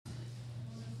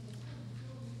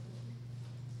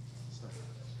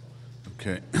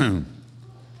Okay.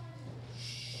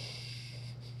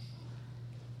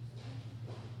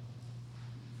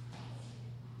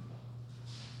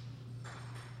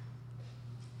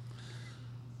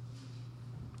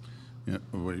 Yeah,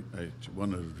 I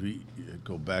want to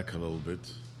go back a little bit.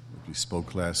 We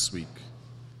spoke last week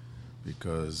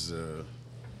because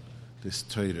this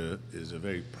Torah is a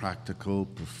very practical,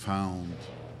 profound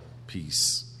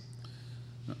piece.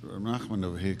 Nachman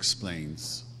over here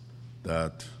explains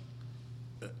that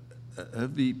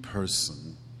every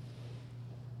person,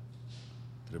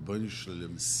 the Rebbeinu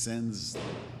Shalom sends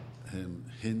him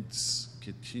hints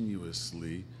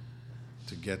continuously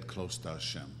to get close to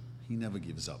Hashem. He never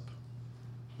gives up.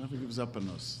 Never gives up on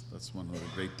us. That's one of the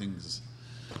great things.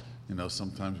 You know,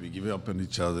 sometimes we give up on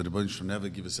each other. The Rebbeinu Shalom never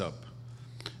gives up.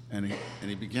 And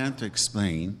he began to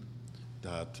explain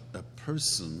that a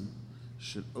person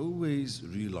should always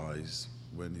realize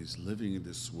when he's living in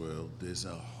this world, there's a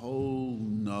whole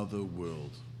nother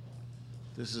world.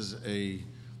 This is a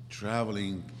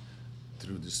traveling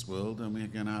through this world, and we're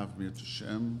going to have Mir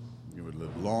Hashem. You would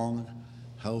live long,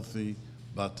 healthy,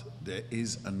 but there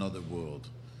is another world.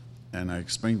 And I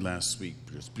explained last week,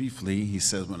 just briefly, he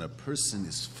says when a person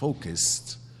is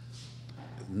focused,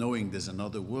 knowing there's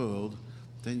another world,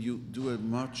 then you do a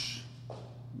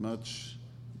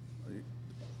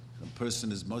a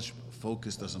person is much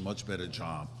focused, does a much better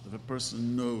job. If a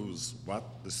person knows what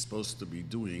they're supposed to be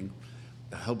doing,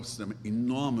 it helps them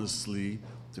enormously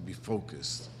to be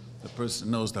focused. The person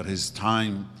knows that his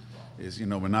time is,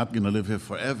 we're not going to live here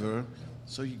forever.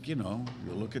 So, you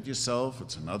look at yourself,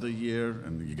 it's another year,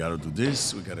 and you got to do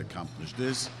this, we got to accomplish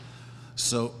this.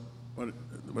 So,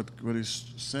 what he's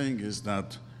saying is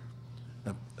that,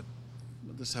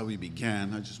 this is how he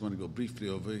began, I just want to go briefly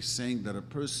over. He's saying that a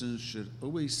person should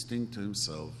always think to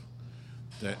himself,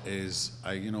 that is,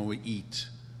 we eat,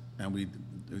 and we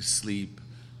sleep,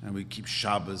 and we keep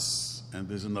Shabbos, and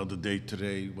there's another day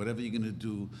today, whatever you're going to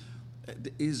do,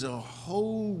 there is a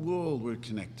whole world we're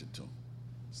connected to.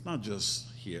 It's not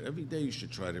just here. Every day you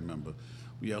should try to remember.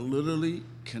 We are literally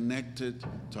connected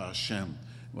to Hashem.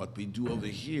 What we do over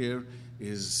here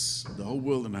is the whole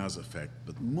world and has effect.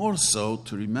 But more so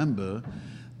to remember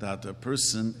that a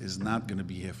person is not going to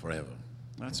be here forever.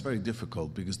 That's very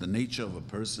difficult because the nature of a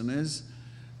person is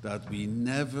that we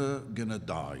never going to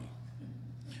die.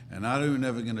 And not only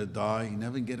never going to die, you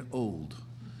never get old.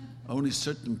 Only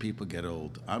certain people get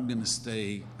old. I'm going to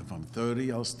stay, if I'm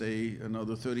 30, I'll stay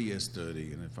another 30 years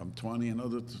 30. And if I'm 20,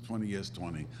 another 20 years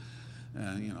 20.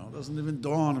 And, it doesn't even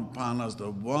dawn upon us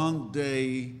that one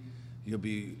day you'll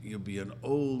be an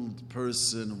old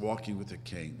person walking with a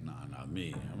cane. No, not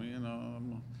me.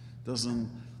 It doesn't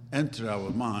enter our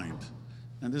mind.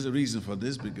 And there's a reason for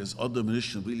this, because Adam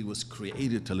Rishon really was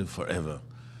created to live forever.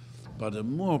 But the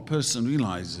more a person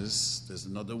realizes there's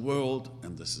another world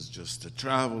and this is just a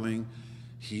traveling,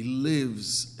 he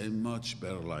lives a much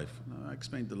better life. Now, I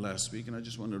explained it last week, and I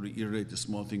just want to reiterate the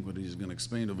small thing what he's going to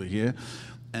explain over here.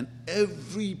 And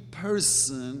every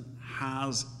person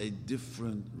has a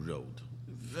different road.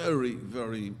 Very,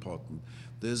 very important.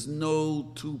 There's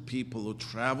no two people who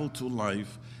travel to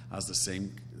life as the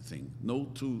same thing. No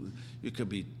two. You could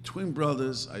be twin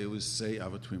brothers. I always say I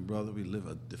have a twin brother. We live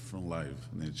a different life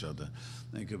than each other.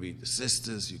 And you could be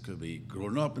sisters. You could be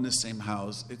grown up in the same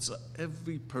house.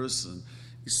 Every person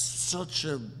is such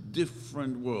a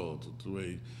different world. The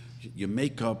way you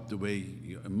make up, the way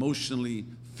you emotionally,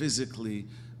 physically,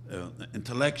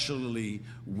 intellectually,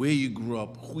 where you grew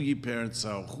up, who your parents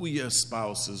are, who your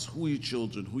spouses, who your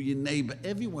children, who your neighbor.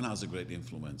 Everyone has a great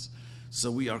influence. So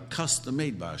we are custom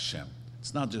made by Hashem.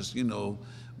 It's not just,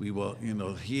 we were,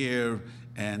 here,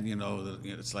 and,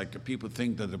 it's like people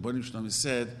think that the Rebbeinu Shalom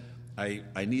said,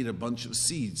 I need a bunch of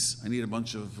seeds. I need a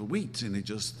bunch of wheat, and they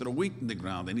just throw wheat in the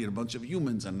ground. I need a bunch of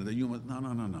humans, and the humans,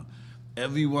 no.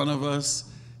 Every one of us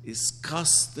is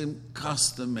custom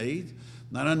made.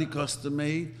 Not only custom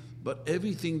made, but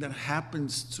everything that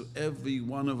happens to every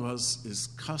one of us is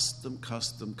custom.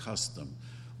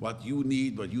 What you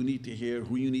need to hear,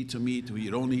 who you need to meet, who you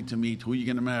don't need to meet, who you're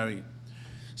going to marry.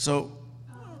 So,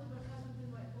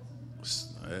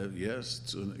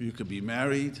 yes, you could be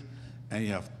married and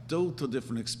you have total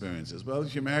different experiences. Well,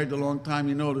 if you're married a long time,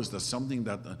 you notice there's something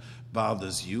that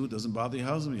bothers you, doesn't bother your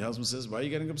husband. Your husband says, why are you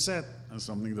getting upset? And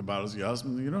something that bothers your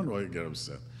husband, you don't know why you get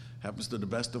upset. Happens to the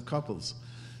best of couples.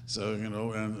 So,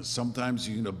 and sometimes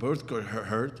birth got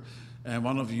hurt, and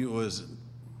one of you was,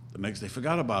 the next day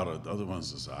forgot about it. The other one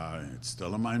says, it's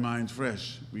still in my mind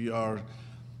fresh. We are,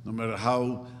 no matter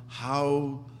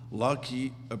how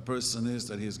lucky a person is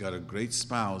that he's got a great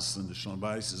spouse, and the Shalom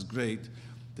Bayis is great,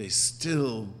 they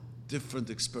still different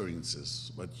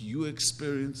experiences. What you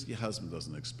experience, your husband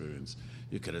doesn't experience.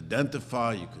 You could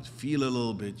identify, you could feel a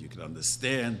little bit, you could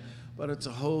understand, but it's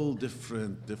a whole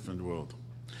different world.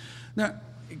 Now,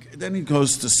 then he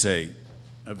goes to say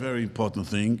a very important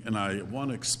thing, and I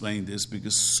want to explain this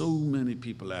because so many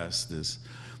people ask this.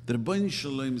 The Rebbeinu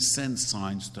Shalom sends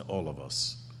signs to all of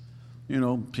us.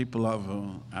 People have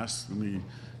asked me,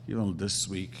 this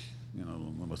week,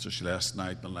 especially last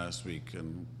night and last week,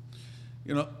 and,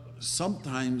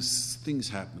 sometimes things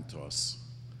happen to us,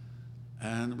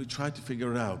 and we try to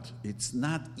figure it out. It's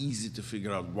not easy to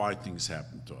figure out why things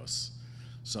happen to us.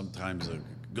 Sometimes a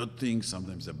good thing,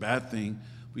 sometimes a bad thing.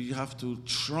 We have to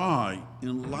try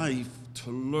in life to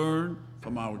learn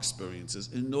from our experiences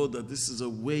and know that this is a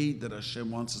way that Hashem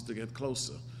wants us to get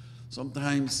closer.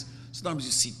 Sometimes you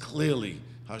see clearly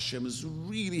Hashem is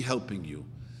really helping you,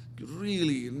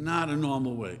 really not a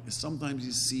normal way. Sometimes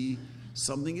you see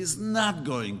something is not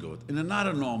going good in not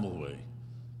a normal way.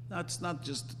 That's not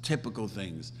just the typical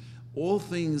things. All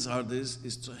things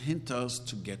is to hint us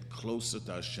to get closer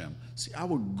to Hashem. See,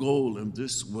 our goal in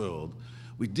this world,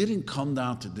 we didn't come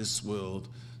down to this world,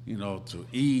 to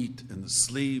eat and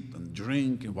sleep and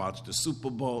drink and watch the Super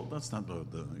Bowl. That's not what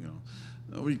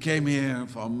we came here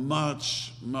for a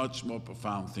much, much more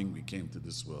profound thing. We came to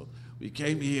this world. We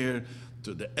came here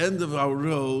to the end of our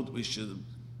road. We should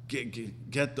get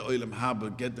the Olam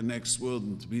Haba, get the next world,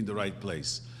 and to be in the right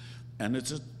place. And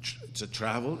it's a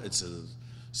travel.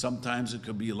 Sometimes it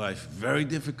could be life very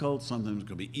difficult. Sometimes it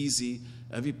could be easy.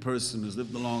 Every person who's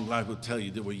lived a long life will tell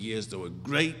you there were years that were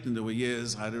great, and there were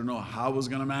years I don't know how I was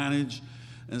going to manage.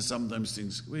 And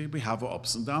sometimes we have our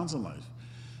ups and downs in life.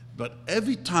 But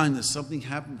every time that something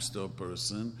happens to a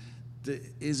person, there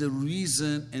is a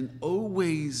reason, and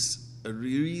always a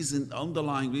reason,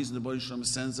 underlying reason the Baruch Shalom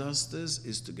sends us this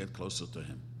is to get closer to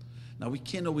Him. Now, we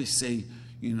can't always say,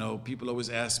 people always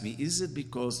ask me, is it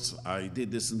because I did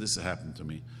this and this happened to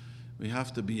me? We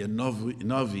have to be a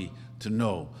Navi to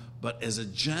know. But as a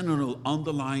general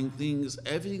underlying thing,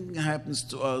 everything that happens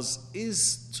to us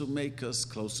is to make us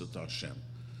closer to Hashem.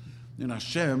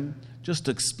 Hashem, just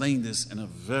to explain this in a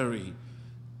very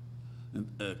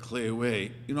clear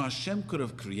way, Hashem could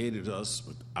have created us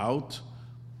without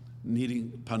needing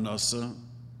parnasa.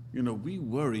 We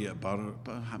worry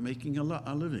about making a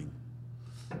living.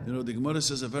 The Gemara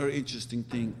says a very interesting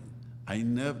thing.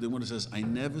 The Gemara says, I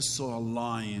never saw a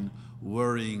lion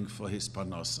worrying for his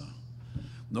parnasa,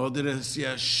 nor did I see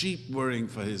a sheep worrying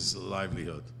for his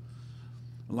livelihood.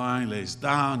 A lion lays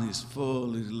down, he's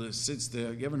full, he sits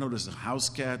there. You ever notice a house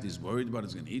cat? He's worried about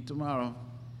he's going to eat tomorrow.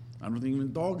 I don't think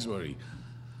even dogs worry.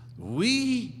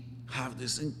 We have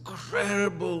this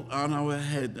incredible on our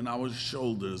head and our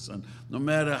shoulders, and no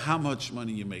matter how much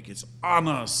money you make, it's on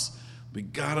us. We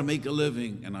gotta make a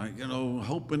living, and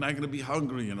hope we're not gonna be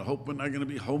hungry, and hope we're not gonna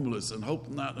be homeless, and hope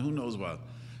not who knows what.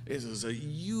 It is a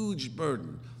huge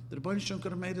burden. The Rebbeinu Shalom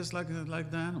could have made us like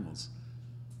the animals,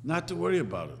 not to worry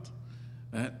about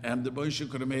it. And the Rebbeinu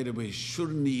Shalom could have made it where you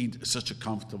shouldn't need such a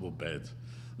comfortable bed.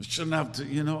 We shouldn't have to,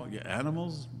 your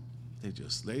animals, they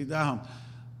just lay down.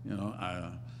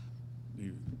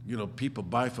 People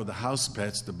buy for the house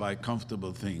pets to buy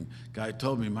comfortable thing. Guy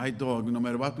told me, my dog, no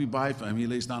matter what we buy for him, he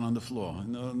lays down on the floor.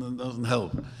 No, it doesn't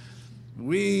help.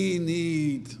 We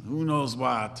need who knows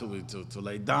what to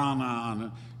lay down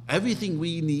on. Everything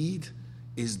we need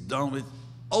is done with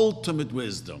ultimate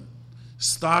wisdom.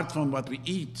 Start from what we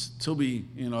eat till we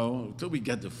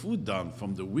get the food done,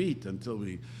 from the wheat until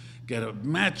we get our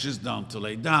matches done to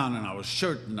lay down, and our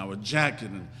shirt and our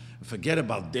jacket, and forget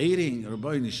about dating.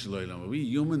 We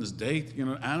humans date.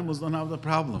 Animals don't have the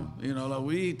problem.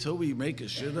 Till we make a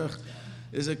shidduch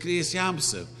is a kriyas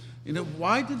yamsef.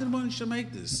 Why did the Rebbeinu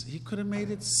make this? He could have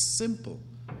made it simple,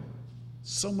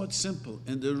 so much simple.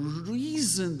 And the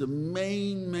reason, the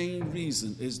main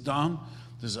reason is done.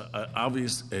 There's an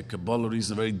obvious Kabbalah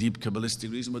reason, a very deep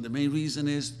Kabbalistic reason, but the main reason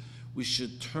is we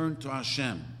should turn to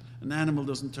Hashem. An animal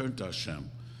doesn't turn to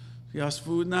Hashem. He asks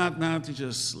food, not. He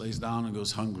just lays down and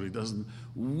goes hungry.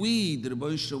 We, the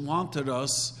Rebbeinu Shalom, wanted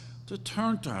us to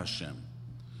turn to Hashem.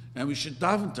 And we should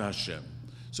daven to Hashem.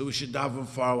 So we should daven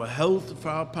for our health, for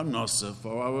our parnasa,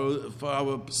 for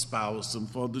our spouse, and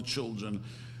for the children.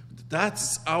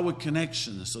 That's our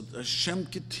connection. So Hashem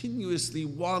continuously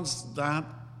wants that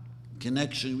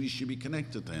connection. We should be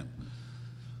connected to Him.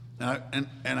 And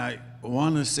I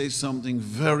want to say something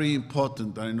very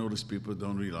important that I notice people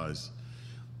don't realize.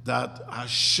 That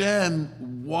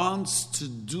Hashem wants to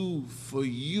do for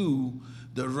you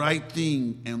the right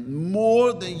thing, and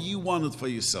more than you want it for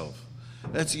yourself.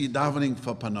 That's your davening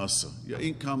for parnasa. Your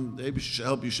income, they should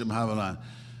help you, should have a lot.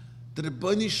 that the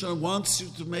Rebbeinu Shalom wants you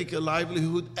to make a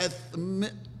livelihood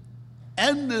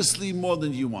endlessly more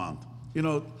than you want. You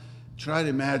know, try to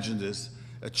imagine this.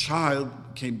 A child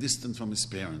became distant from his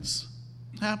parents.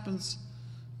 It happens.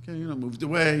 Okay, you know, moved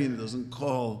away and doesn't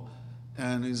call.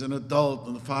 And he's an adult,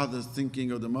 and the father's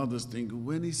thinking or the mother's thinking,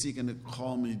 when is he going to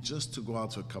call me just to go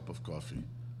out for a cup of coffee?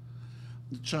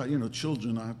 The child, you know,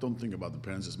 children, I don't think about the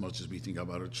parents as much as we think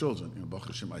about our children. You know, Baruch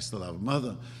Hashem, I still have a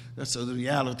mother. That's how the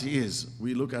reality is.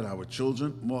 We look at our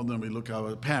children more than we look at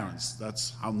our parents.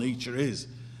 That's how nature is.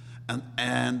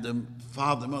 And the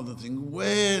father, mother think,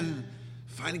 when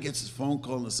finally gets his phone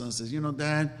call and the son says, you know,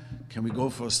 Dad, can we go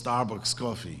for a Starbucks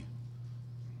coffee?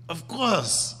 Of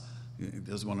course. He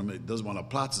doesn't want to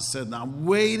plot. Said, now I'm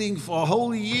waiting for a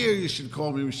whole year. You should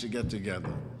call me. We should get together.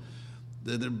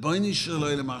 The Rebbeinu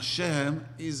Shalom Hashem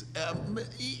is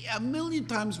a million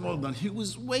times more than he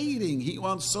was waiting. He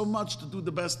wants so much to do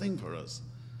the best thing for us.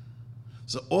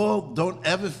 So don't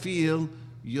ever feel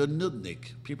you're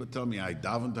nudnik. People tell me I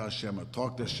daven to Hashem, I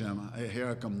talk to Hashem. Here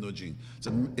I come nudging.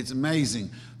 It's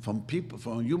amazing. From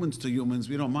humans to humans,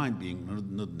 we don't mind being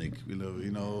nudnik. You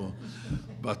know,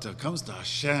 but when it comes to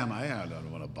Hashem, I don't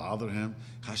want to bother him.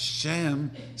 Hashem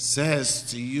says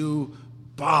to you,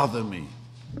 bother me.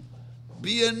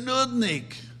 Be a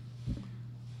nudnik.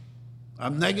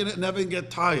 I'm never get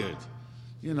tired.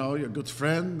 You know, your good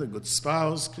friend, a good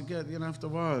spouse could get, you know, after a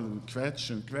while,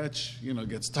 kvetch, you know,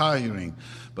 gets tiring.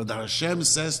 But Hashem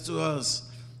says to us,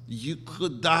 you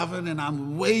could daven and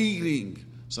I'm waiting.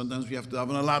 Sometimes we have to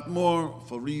daven a lot more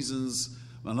for reasons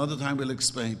another time we'll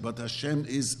explain. But Hashem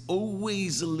is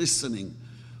always listening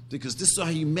because this is how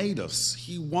He made us.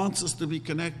 He wants us to be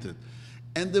connected.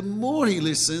 And the more He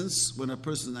listens, when a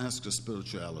person asks for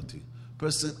spirituality,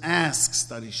 person asks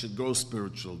that he should grow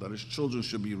spiritual, that his children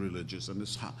should be religious, and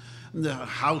the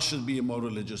house should be a more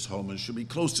religious home, and should be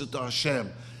closer to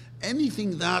Hashem.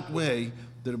 Anything that way,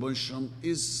 the Rebbeinu Shalom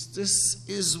this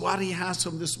is what He has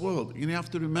from this world. You have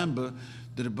to remember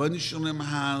that the Rebbeinu Shalom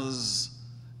has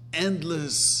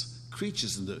endless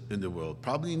creatures in the world,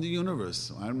 probably in the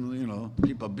universe.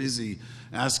 People are busy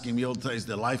asking me all the time, is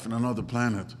there life on another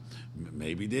planet?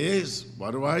 Maybe there is.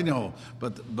 What do I know?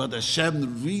 But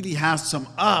Hashem really has from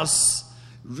us,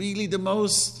 really the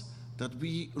most that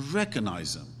we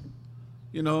recognize Him.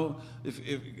 You know, if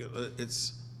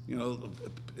it's, you know,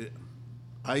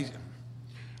 I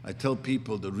tell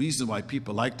people the reason why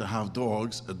people like to have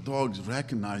dogs, a dog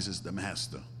recognizes the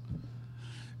master.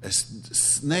 A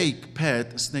snake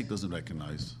doesn't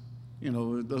recognize. You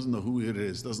know, it doesn't know who it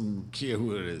is, doesn't care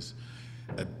who it is.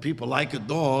 People like a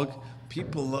dog.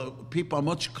 People are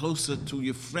much closer to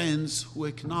your friends who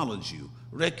acknowledge you,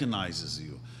 recognizes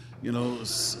you, you know,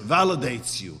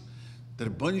 validates you. The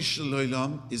Rebbeinu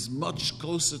Shalom is much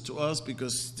closer to us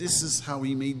because this is how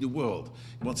He made the world.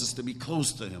 He wants us to be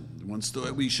close to Him.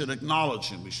 We should acknowledge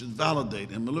Him. We should validate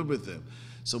Him, live with Him.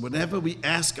 So whenever we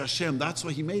ask Hashem, that's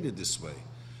why He made it this way.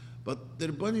 But the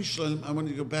Rebbeinu Shalom, I want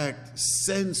to go back,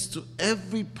 sends to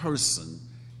every person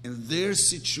in their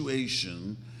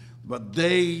situation what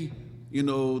they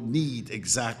need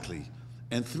exactly.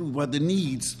 And through what the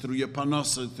needs, through your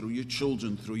parnasa, through your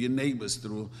children, through your neighbors,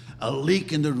 through a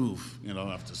leak in the roof.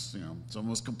 Someone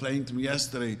was complaining to me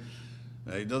yesterday.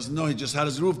 He doesn't know, he just had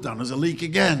his roof down. There's a leak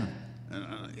again.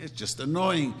 It's just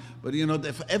annoying. But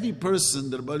for every person,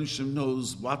 the Rebbeinu Shalom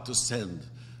knows what to send,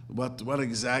 what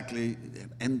exactly.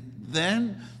 And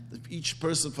then each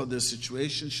person for their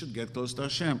situation should get close to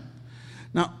Hashem.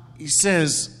 Now, he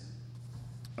says,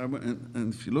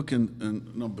 and if you look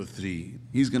in number 3,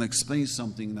 he's going to explain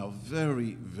something now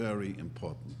very, very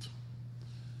important.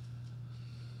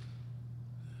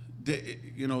 There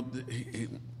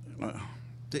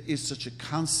is such a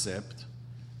concept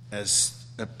as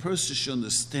a person should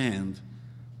understand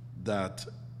that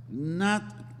not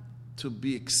to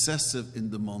be excessive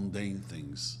in the mundane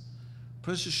things. A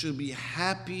person should be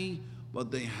happy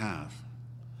what they have.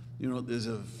 There's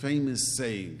a famous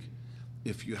saying,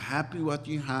 if you're happy what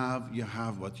you have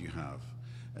what you have.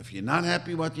 If you're not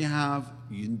happy what you have,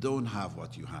 you don't have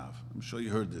what you have. I'm sure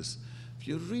you heard this. If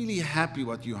you're really happy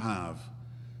what you have,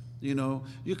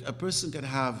 a person could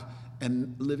have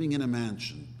and living in a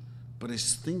mansion, but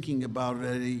is thinking about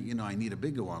already, I need a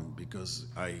bigger one because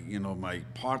my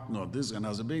partner, this one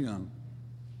has a big one.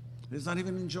 He's not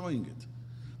even enjoying it.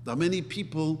 There are many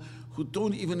people who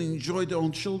don't even enjoy their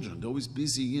own children. They're always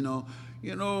busy,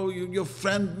 your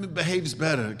friend behaves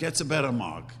better, gets a better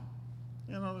mark.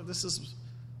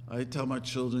 I tell my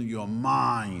children, you're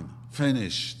mine,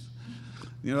 finished.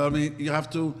 You know what I mean? You have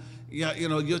to,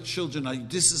 your children,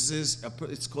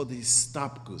 it's called the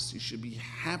histapkus. You should be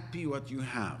happy what you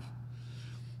have.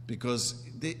 Because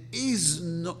there is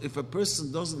no, if a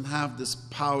person doesn't have this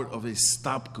power of a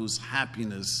stapkus,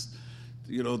 happiness,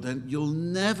 then you'll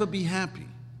never be happy.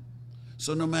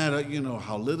 So no matter,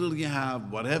 how little you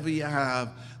have, whatever you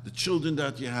have, the children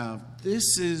that you have,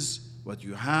 this is what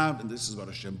you have, and this is what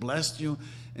Hashem blessed you,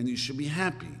 and you should be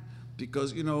happy.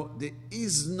 Because, there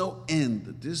is no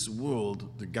end. This world,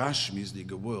 the Gashmis, the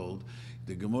world,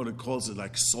 the Gemara calls it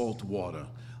like salt water.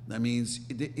 That means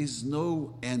there is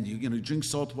no end. You drink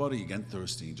salt water, you get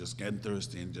thirsty. You just get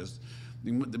thirsty, and just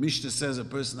the Mishnah says a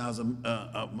person has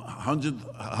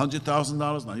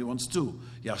 $100,000, now he wants two.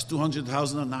 He has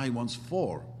 $200,000, now he wants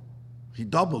four. He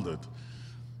doubled it.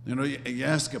 You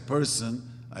ask a person.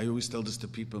 I always tell this to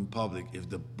people in public.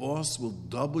 If the boss will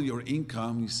double your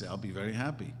income, you say, "I'll be very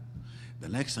happy." The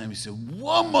next time you say,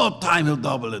 "One more time he'll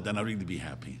double it," then I'll really be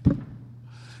happy.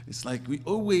 It's like we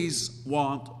always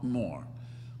want more.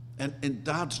 And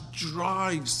that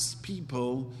drives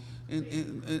people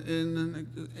into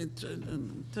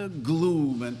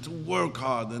gloom and to work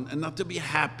hard and not to be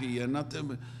happy and not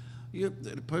to.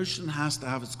 The person has to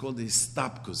have, it's called the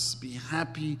stapkus. Be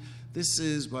happy. This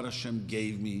is what Hashem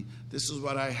gave me. This is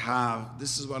what I have.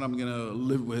 This is what I'm going to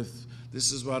live with.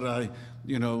 This is what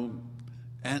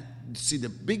And see, the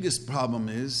biggest problem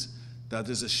is that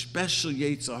there's a special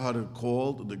Yetzer Hara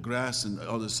called the grass and the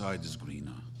other side is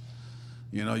greener.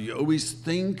 You always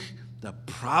think that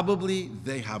probably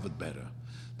they have it better.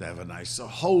 They have a nicer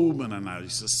home and a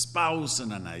nicer spouse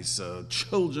and a nicer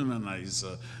children and a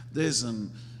nicer this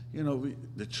and,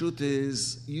 the truth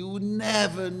is you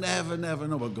never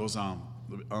know what goes on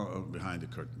behind the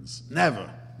curtains. Never.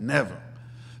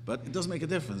 But it doesn't make a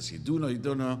difference. You do know, you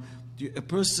don't know. A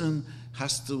person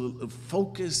has to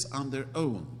focus on their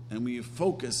own. And when you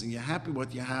focus and you're happy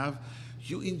what you have,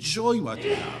 you enjoy what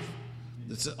you have.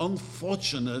 It's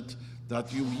unfortunate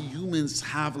that you humans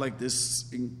have like this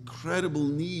incredible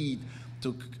need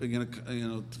to,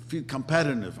 to feel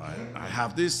competitive. I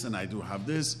have this and I do have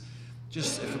this.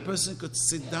 Just if a person could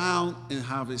sit down and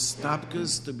have his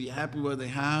stapkas to be happy what they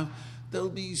have, they'll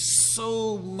be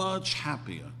so much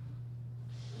happier.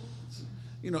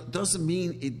 It doesn't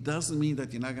mean that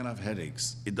you're not going to have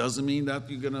headaches. It doesn't mean that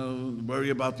you're going to worry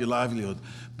about your livelihood.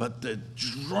 But the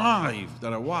drive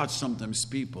that I watch sometimes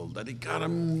people, that they got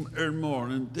to earn more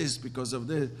and this because of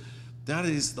this, that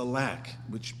is the lack,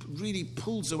 which really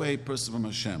pulls away a person from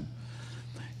Hashem.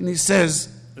 And he says,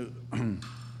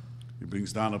 he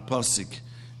brings down a pasuk,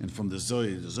 and from the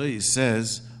Zohar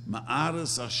says,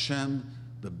 Ma'aras Hashem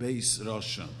bebeis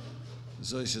Rosha. The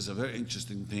Zohar says a very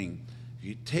interesting thing.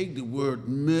 You take the word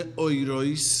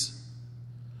me'oirois,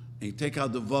 and you take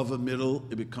out the vav middle,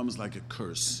 it becomes like a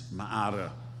curse.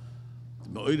 Ma'ara.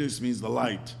 Me'oirois means the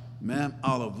light. Mem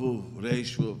alavuv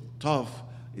reish vuv tov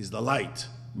is the light.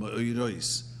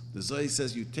 Me'oirois. The Zohar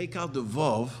says you take out the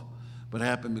vav, what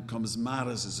happens becomes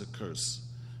maras is a curse.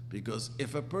 Because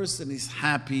if a person is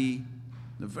happy,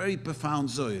 the very profound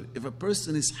Zohar, if a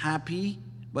person is happy,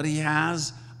 but he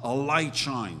has, a light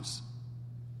shines.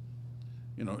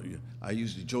 I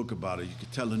usually joke about it. You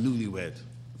could tell a newlywed,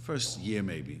 first year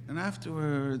maybe, and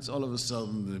afterwards, all of a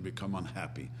sudden, they become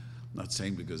unhappy. I'm not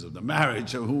saying because of the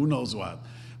marriage or who knows what.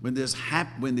 When there's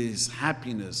happiness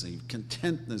and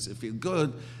contentness, you feel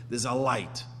good, there's a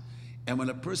light. And when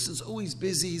a person's always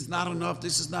busy, he's not enough,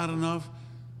 this is not enough,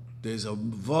 there's a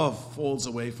vav falls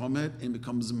away from it and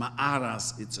becomes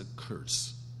ma'aras, it's a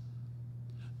curse.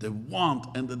 The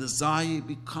want and the desire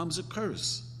becomes a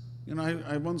curse.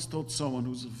 I once told someone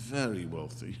who's very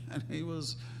wealthy, and he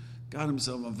got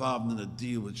himself involved in a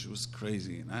deal which was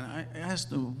crazy. And I asked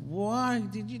him, why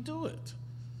did you do it?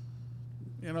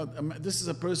 This is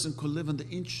a person who could live on the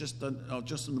interest,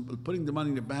 just putting the money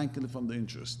in the bank and live on the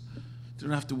interest. He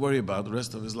didn't have to worry about the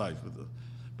rest of his life.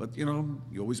 But you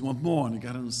always want more, and he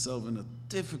got himself in a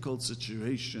difficult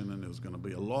situation, and there was going to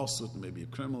be a lawsuit, and maybe a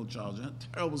criminal charge, a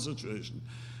terrible situation.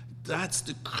 That's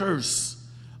the curse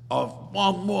of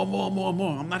want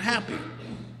more. I'm not happy.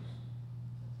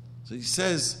 So he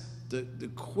says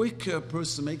the quicker a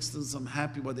person makes them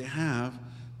happy what they have,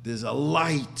 there's a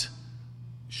light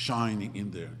shining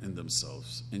in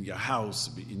themselves, in your house,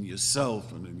 in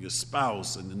yourself, and in your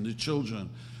spouse, and in the children.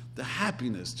 The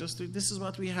happiness, this is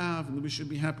what we have, and we should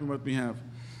be happy with what we have.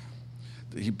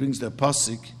 He brings the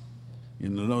pasuk,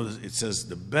 it says,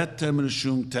 the betem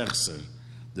reshum terser,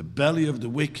 the belly of the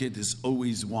wicked is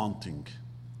always wanting.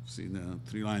 See the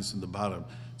 3 lines from the bottom.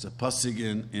 It's a pasuk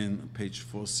in page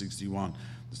 461.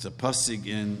 It's a pasuk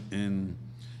in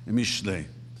Mishlei.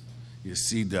 You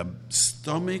see, the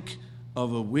stomach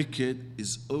of a wicked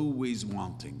is always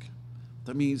wanting.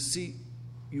 That means, see,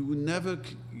 you would never,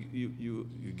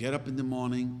 you get up in the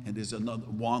morning and there's another,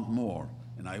 want more,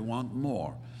 and I want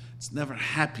more. It's never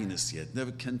happiness yet,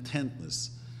 never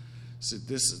contentness. So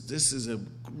this is a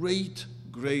great,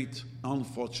 great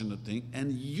unfortunate thing,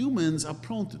 and humans are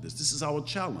prone to this. This is our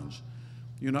challenge.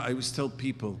 You know, I always tell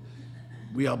people,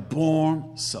 we are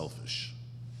born selfish.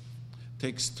 It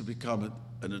takes to become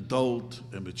an adult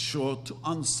and mature to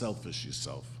unselfish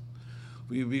yourself.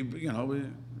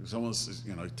 Someone says,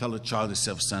 tell a child is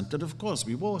self-centered. Of course,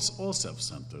 we're all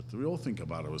self-centered. We all think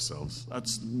about ourselves.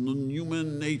 That's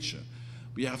human nature.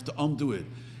 We have to undo it.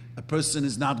 A person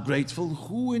is not grateful.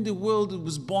 Who in the world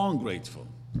was born grateful?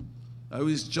 I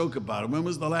always joke about it. When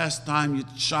was the last time your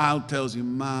child tells you,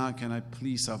 "Ma, can I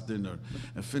please have dinner?"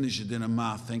 And finish your dinner,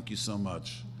 "Ma, thank you so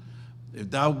much." If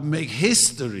that would make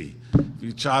history, if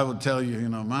your child would tell you,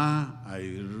 "Ma, I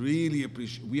really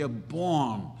appreciate." We are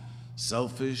born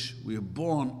selfish, we are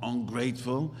born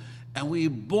ungrateful, and we are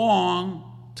born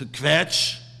to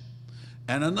kvetch.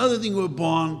 And another thing, we're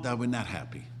born that we're not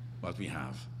happy what we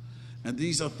have. And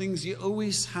these are things you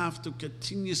always have to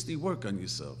continuously work on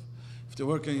yourself. You have to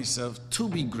work on yourself to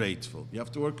be grateful. You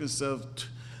have to work on yourself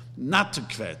not to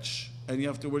kvetch. And you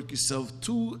have to work yourself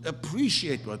to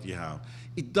appreciate what you have.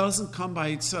 It doesn't come by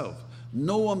itself.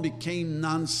 No one became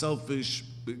non-selfish.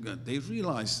 They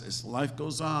realize as life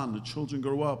goes on, the children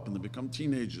grow up and they become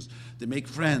teenagers. They make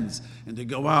friends and they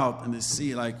go out and they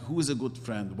see, like, who is a good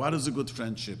friend? What is a good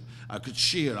friendship? I could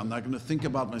share. I'm not going to think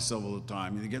about myself all the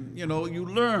time. And again, you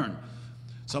learn.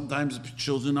 Sometimes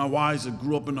children are wise and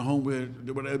grew up in a home where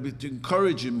they were able to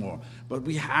encourage you more. But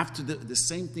we have to, the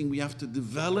same thing, we have to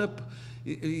develop,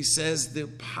 he says, the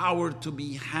power to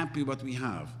be happy what we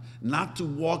have. Not to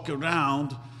walk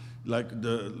around like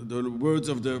the words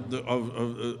of the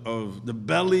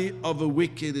belly of a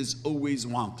wicked is always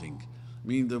wanting. I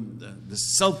mean, the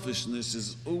selfishness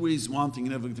is always wanting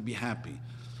never to be happy.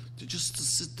 To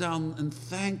sit down and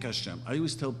thank Hashem. I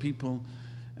always tell people,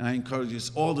 and I encourage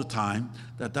this all the time,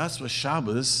 that's why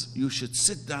Shabbos, you should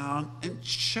sit down and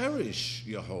cherish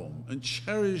your home, and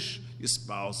cherish your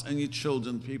spouse and your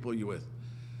children, people you're with.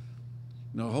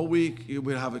 The whole week you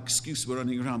will have excuse for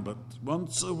running around, but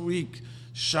once a week,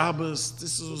 Shabbos,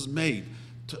 this was made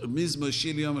to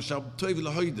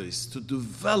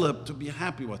develop, to be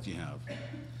happy what you have.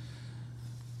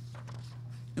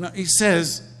 He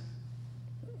says,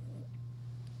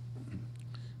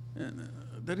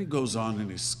 then he goes on and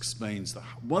he explains that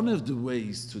one of the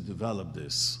ways to develop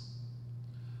this,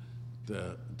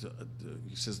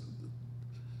 he says,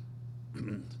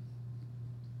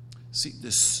 see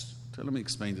this. Let me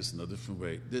explain this in a different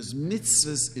way. There's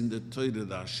mitzvahs in the Torah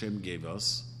that Hashem gave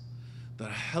us that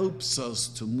helps us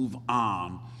to move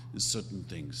on in certain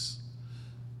things.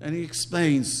 And he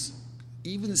explains,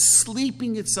 even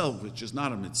sleeping itself, which is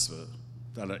not a mitzvah,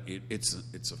 that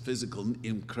it's a physical,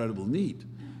 incredible need.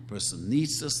 A person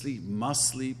needs to sleep, must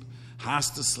sleep,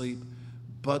 has to sleep.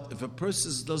 But if a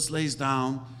person just lays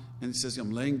down and he says,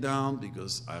 "I'm laying down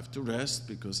because I have to rest,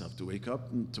 because I have to wake up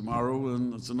tomorrow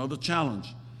and it's another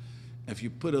challenge." If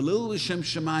you put a little Shem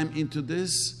Shemaim into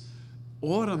this,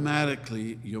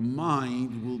 automatically your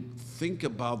mind will think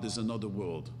about there's another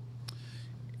world.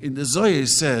 In the Zohar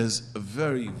says a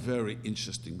very, very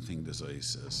interesting thing. The Zohar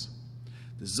says.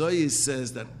 The Zohar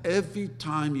says that every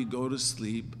time you go to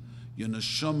sleep, your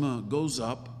neshama goes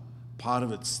up, part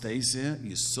of it stays here,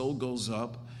 your soul goes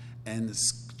up, and it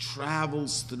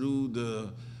travels through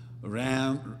the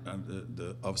realm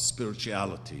of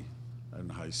spirituality. I don't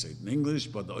know how you say it in English,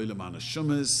 but the Olam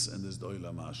HaNeshamas, and there's the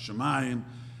Olam HaShemayim.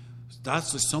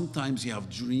 That's why sometimes you have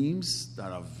dreams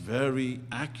that are very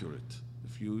accurate.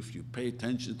 If you pay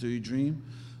attention to your dream,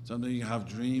 sometimes you have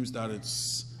dreams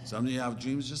sometimes you have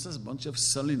dreams just as a bunch of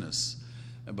silliness.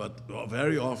 But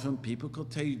very often people could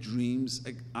tell you dreams.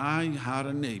 I had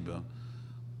a neighbor.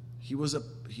 He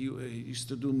used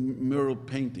to do mural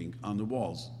painting on the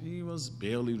walls. He was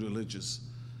barely religious.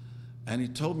 And he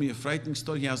told me a frightening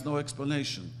story. He has no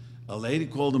explanation. A lady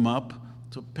called him up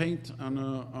to paint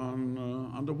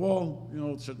on the wall.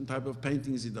 Certain type of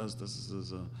paintings he does.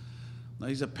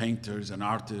 He's a painter. He's an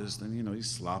artist, and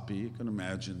he's sloppy. You can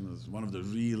imagine. He's one of the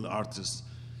real artists.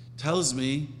 Tells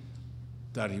me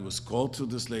that he was called to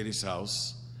this lady's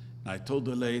house. And I told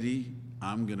the lady,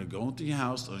 "I'm going to go into your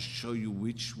house. I'll show you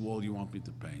which wall you want me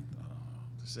to paint."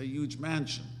 It's a huge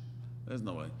mansion. There's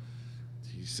no way.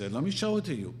 He said, "Let me show it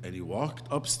to you." And he walked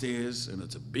upstairs, and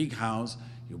it's a big house.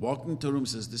 He walked into the room and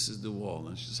says, "This is the wall."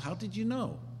 And she says, "How did you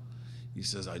know?" He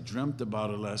says, "I dreamt about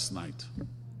it last night."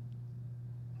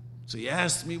 So he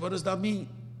asked me, "What does that mean?"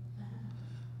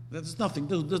 There's nothing,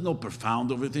 there's no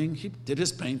profound over thing. He did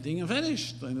his painting and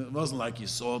finished. And it wasn't like he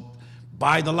saw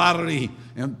buy the lottery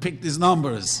and pick these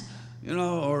numbers,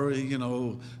 or,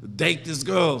 date this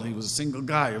girl. He was a single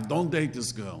guy. Or don't date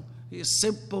this girl. It's a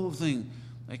simple thing.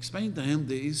 I explained to him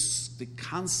the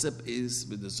concept is,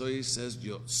 with the Zohar says,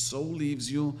 your soul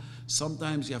leaves you.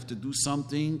 Sometimes you have to do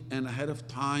something, and ahead of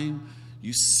time,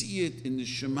 you see it in the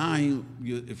Shemayim.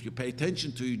 If you pay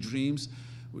attention to your dreams,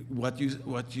 what you're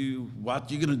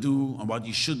gonna do and what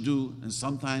you should do, and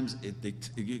sometimes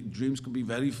dreams can be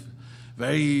very,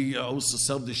 very also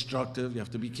self-destructive. You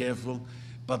have to be careful.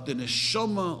 But the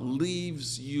neshama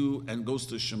leaves you and goes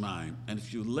to Shemayim. And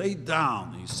if you lay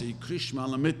down and you say Krishma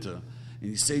Lamita, and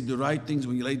you say the right things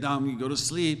when you lay down and you go to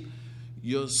sleep,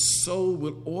 your soul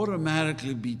will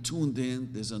automatically be tuned in.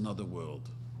 There's another world.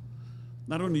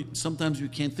 Not only, sometimes you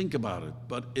can't think about it,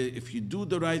 but if you do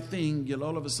the right thing, you'll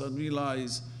all of a sudden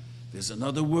realize there's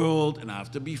another world and I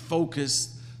have to be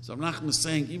focused. So Nachman is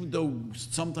saying, even though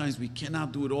sometimes we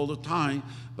cannot do it all the time,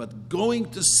 but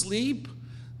going to sleep,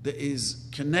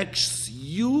 connects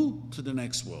you to the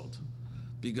next world.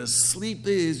 Because sleep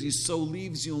is, your soul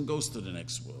leaves you and goes to the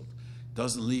next world. It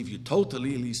doesn't leave you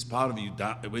totally, at least part of you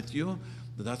with you,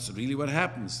 but that's really what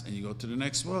happens, and you go to the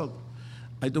next world.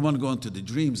 I don't want to go into the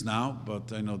dreams now,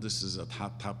 but I know this is a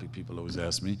hot topic people always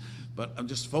ask me, but I'm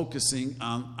just focusing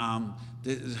on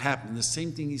this happening. The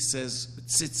same thing he says,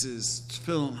 tzitzis,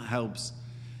 tefillin helps,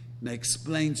 and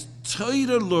explains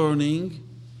Torah learning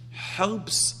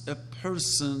helps a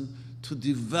person to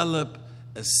develop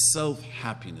a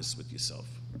self-happiness with yourself.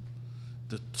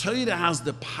 The Torah has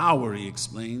the power, he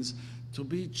explains, to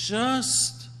be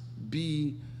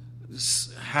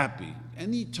happy.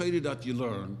 Any Torah that you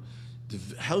learn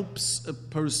helps a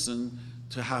person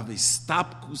to have a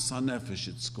stapkus hanefesh,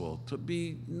 it's called,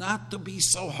 not to be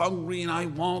so hungry and I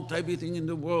want everything in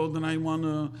the world and I want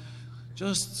to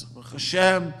just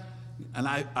Hashem. And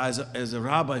I, as a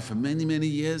rabbi for many, many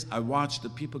years, I watched the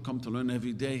people come to learn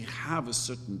every day have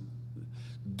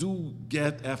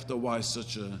get after a while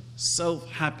such a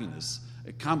self-happiness,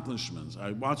 accomplishments.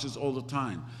 I watch this all the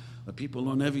time. The people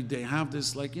learn every day have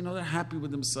this, they're happy with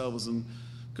themselves, and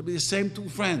could be the same two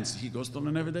friends. He goes to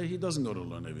learn every day, he doesn't go to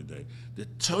learn every day. The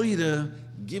Torah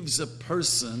gives a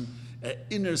person an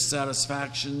inner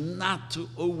satisfaction not to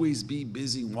always be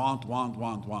busy, want.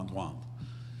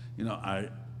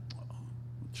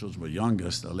 Children were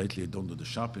youngest. Lately, I don't do the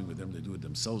shopping with them. They do it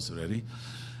themselves already.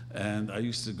 And I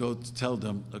used to go to tell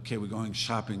them, okay, we're going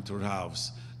shopping to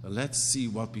Rav's. Let's see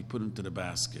what we put into the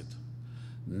basket.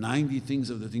 90 things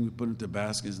of the thing we put into the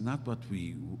basket is not what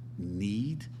we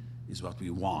need, is what we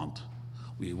want.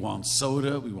 We want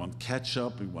soda, we want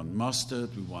ketchup, we want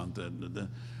mustard, we want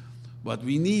what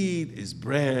we need is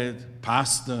bread,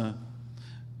 pasta.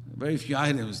 Very few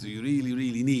items do you really,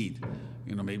 really need.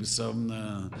 Maybe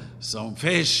some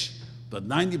fish, but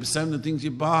 90% of the things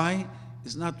you buy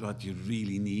is not what you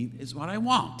really need, it's what I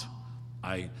want.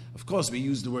 Of course, we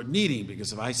use the word needing,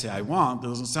 because if I say I want, it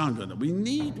doesn't sound good.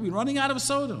 We're running out of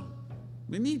soda.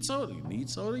 We need soda. You need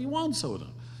soda, you want soda.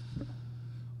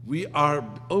 We are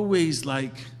always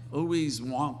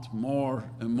want more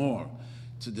and more.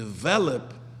 To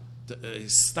develop the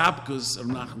stapkus,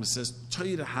 Nachman says,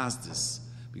 Torah has this,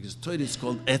 because Torah is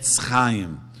called Etz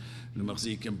Chaim.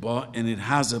 And it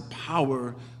has a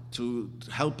power to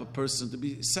help a person to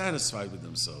be satisfied with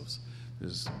themselves.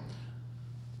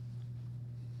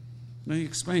 Now he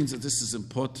explains that this is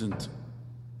important.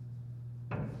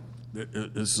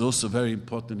 It's also very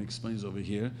important, he explains over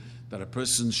here, that a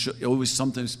person should always,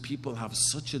 sometimes people have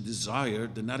such a desire,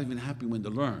 they're not even happy when they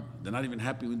learn. They're not even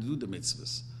happy when they do the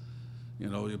mitzvahs.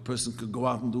 A person could go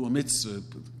out and do a mitzvah,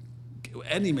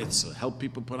 any mitzvah, help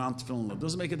people put on tefillin. It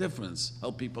doesn't make a difference.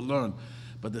 Help people learn.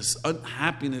 But this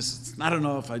unhappiness, it's not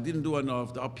enough, I didn't do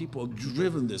enough. There are people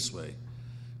driven this way.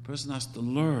 A person has to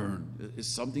learn. It's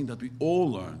something that we all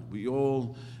learn. We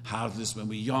all have this when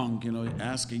we're young.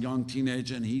 Ask a young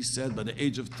teenager, and he said, by the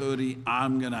age of 30,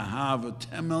 I'm going to have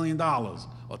 $10 million or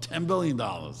 $10 billion.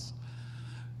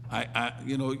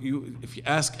 If you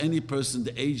ask any person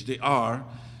the age they are,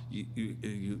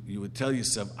 you would tell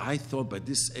yourself, I thought by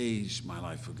this age my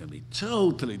life was going to be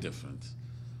totally different.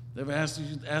 Never ask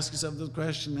yourself the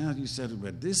question now. You said,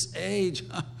 at this age,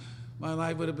 my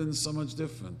life would have been so much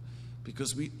different.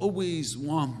 Because we always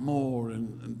want more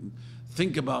and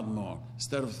think about more.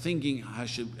 Instead of thinking, I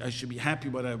should be happy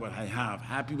with what I have,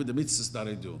 happy with the mitzvahs that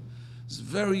I do. It's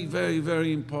very, very,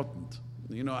 very important.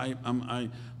 I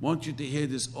want you to hear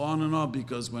this on and on,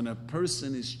 because when a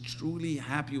person is truly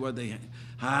happy what they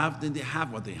have, then they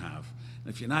have what they have.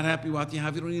 And if you're not happy what you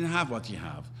have, you don't even have what you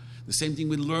have. The same thing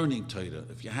with learning Torah.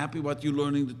 If you're happy what you're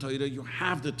learning the Torah, you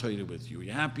have the Torah with you.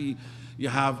 You're happy.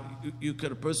 A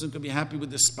person could be happy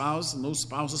with the spouse, and no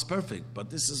spouse is perfect. But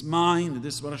this is mine, and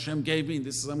this is what Hashem gave me, and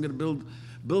this is I'm going to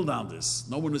build on this.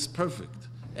 No one is perfect.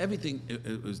 Everything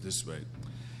is this way.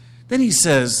 Then he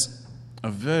says a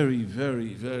very,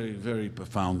 very, very, very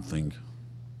profound thing.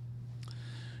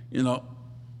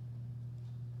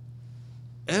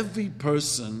 Every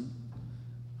person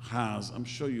has, I'm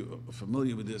sure you're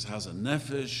familiar with this, has a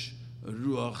nefesh, a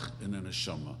ruach, and a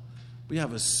neshama. We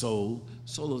have a soul.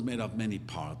 Soul is made of many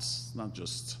parts, not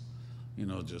just,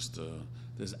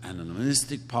 there's an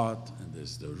animalistic part, and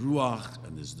there's the ruach,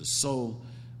 and there's the soul.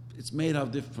 It's made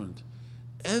of different.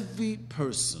 Every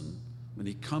person, when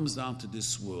he comes down to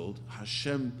this world,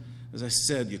 Hashem, as I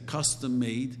said, you're custom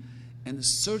made, and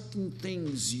there's certain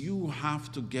things you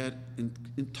have to get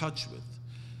in touch with.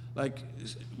 Like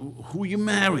who you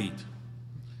married.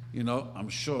 I'm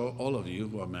sure all of you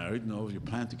who are married know you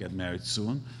plan to get married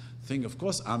soon. Think, of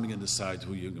course, I'm going to decide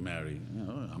who you're going to marry.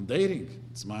 I'm dating.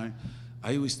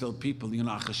 I always tell people,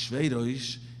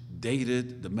 Achashverosh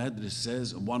dated, the Medrash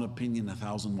says, in one opinion,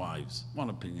 1,000 wives. One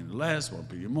opinion less, one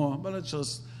opinion more, but it's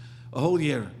just a whole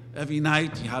year. Every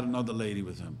night he had another lady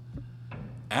with him.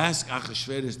 Ask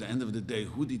Achashverosh at the end of the day,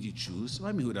 who did you choose? What do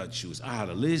I mean, who did I choose? I had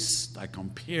a list, I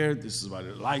compared, this is what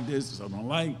I like, this is what I don't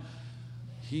like.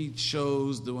 He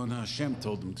chose the one Hashem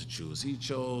told him to choose. He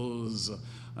chose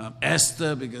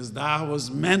Esther because that was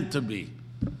meant to be.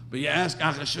 But you ask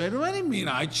Achashverosh, what do you mean?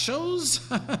 I chose?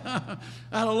 I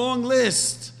had a long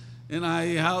list. And I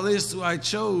had a list who I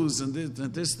chose, and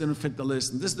this didn't fit the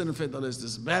list, and this didn't fit the list.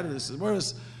 This is better, this is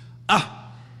worse. The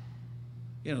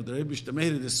Rebbe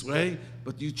made it this way,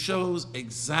 but you chose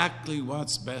exactly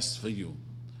what's best for you.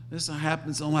 This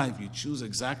happens in life. You choose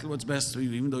exactly what's best for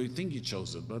you, even though you think you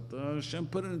chose it. But Hashem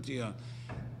put it into you.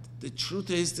 The truth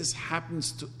is, this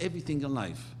happens to everything in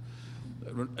life.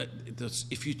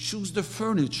 If you choose the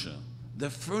furniture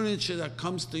that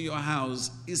comes to your house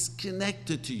is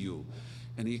connected to you.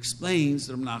 And he explains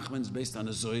that Rav Nachman is based on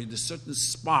a Zohar. There's certain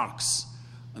sparks,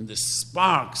 and the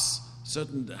sparks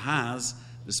that has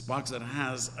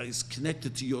is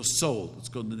connected to your soul. It's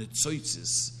called the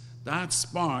netzoitzis. That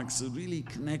sparks are really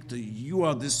connected. You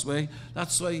are this way.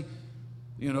 That's why,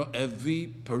 every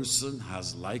person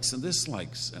has likes and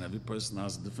dislikes, and every person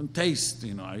has a different taste.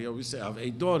 I always say, I have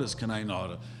 8 daughters, can I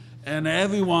know? And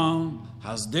everyone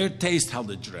has their taste, how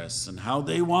they dress, and how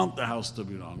they want the house to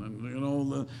be run.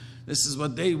 And, this is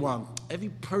what they want. Every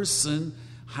person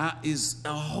is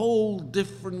a whole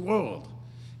different world.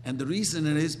 And the reason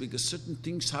it is because certain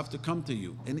things have to come to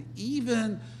you. And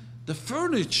even the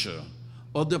furniture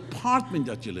or the apartment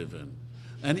that you live in,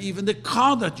 and even the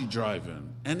car that you drive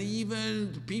in, and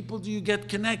even the people you get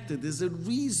connected, there's a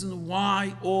reason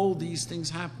why all these things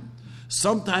happen.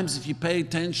 Sometimes if you pay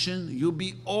attention, you'll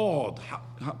be awed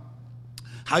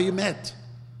how you met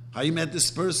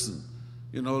this person.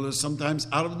 Sometimes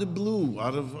out of the blue,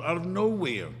 out of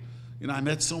nowhere. I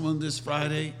met someone this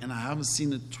Friday, and I haven't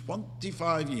seen in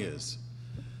 25 years.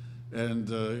 And,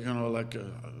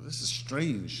 this is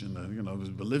strange. And,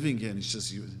 we've been living here, and it's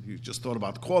just, you just thought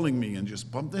about calling me and just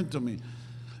bumped into me.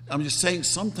 I'm just saying,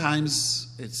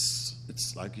 sometimes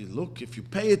it's like you look, if you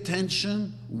pay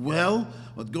attention well,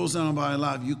 what goes on in my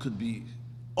life, you could be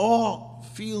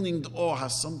feeling the awe, how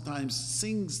sometimes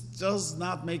things does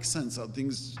not make sense, how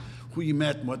things, who you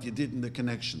met and what you did in the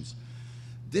connections.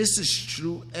 This is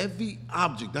true, every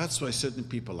object. That's why certain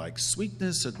people like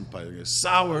sweetness, certain people like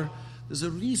sour. There's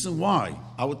a reason why.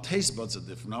 Our taste buds are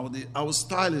different. Our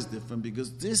style is different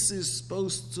because this is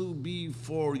supposed to be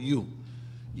for you.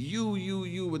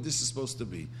 You, what this is supposed to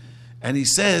be. And he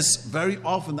says, very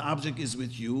often the object is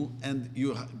with you, and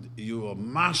you are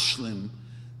mashlim,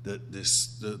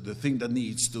 the thing that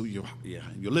needs to,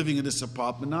 you're living in this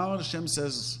apartment. Now Hashem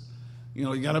says,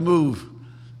 you got to move.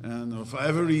 And for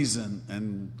every reason,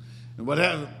 and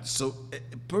whatever. So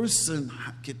a person,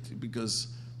 because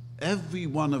every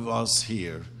one of us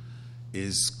here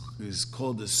is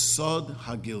called the Sod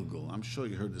HaGilgul. I'm sure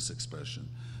you heard this expression.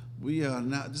 We are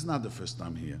not, this is not the first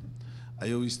time here.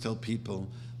 I always tell people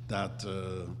that,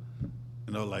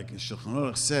 like Shulchan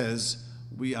Aruch says,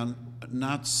 we are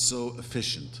not so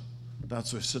efficient.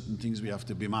 That's why certain things we have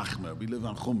to be machmer. We live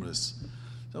on chumras.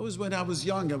 That was when I was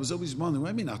young. I was always wondering,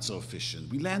 why are we not so efficient?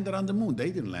 We landed on the moon.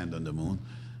 They didn't land on the moon.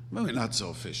 Why are we not so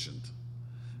efficient?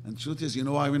 And the truth is,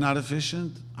 why we're not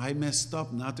efficient? I messed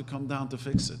up not to come down to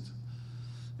fix it.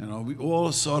 We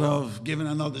all sort of given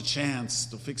another chance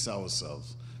to fix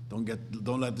ourselves.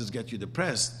 Don't let this get you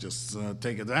depressed. Just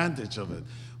take advantage of it.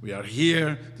 We are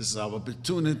here. This is our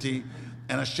opportunity.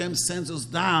 And Hashem sends us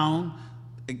down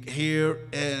here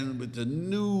and with the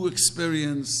new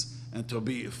experience and to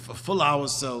be full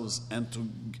ourselves and to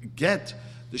get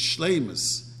the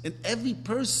shleimus. And every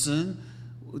person,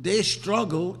 their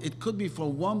struggle, it could be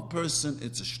for one person,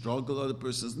 it's a struggle, other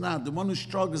person is not. The one who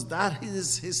struggles, that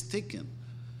is his tikkun.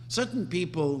 Certain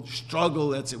people struggle,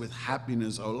 let's say, with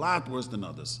happiness a lot worse than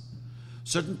others.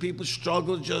 Certain people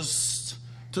struggle just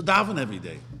to daven every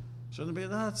day. Certain people,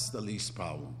 that's the least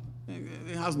problem.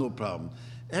 It has no problem.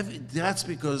 That's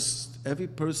because every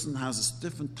person has a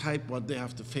different type what they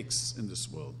have to fix in this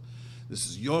world. This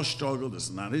is your struggle, this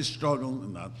is not his struggle,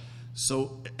 and not.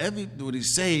 So what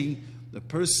he's saying, the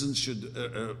person should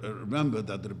remember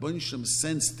that the Rebbeinu Shalom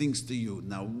sends things to you.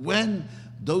 Now, when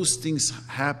those things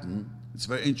happen, it's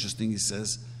very interesting, he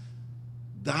says,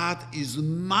 that is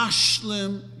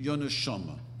mashlim your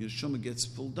neshama. Your neshama gets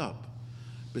filled up.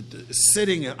 But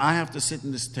I have to sit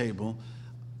in this table,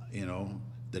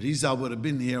 the Rizal would have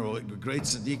been here, or the great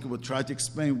Tzaddik would try to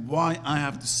explain why I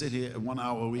have to sit here 1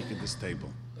 hour a week at this table.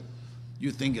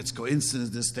 You think it's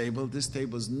coincidence, this table. This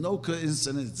table is no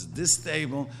coincidence. It's this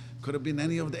table. Could have been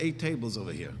any of the 8 tables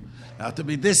over here. It has to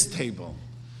be this table.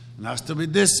 It has to be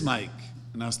this mic.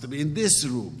 It has to be in this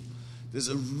room. There's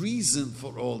a reason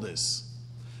for all this.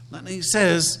 And he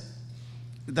says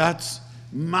that's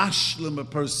mashlim a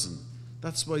person.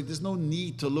 That's why there's no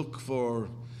need to look for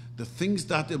the things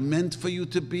that are meant for you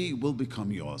to be will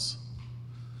become yours.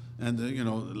 And,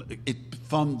 it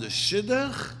from the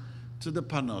shidduch to the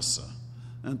panosa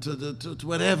and to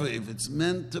whatever. If it's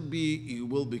meant to be, it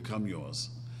will become yours.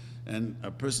 And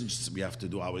a person, we have to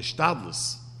do our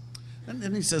shtadlus. And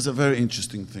then he says a very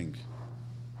interesting thing.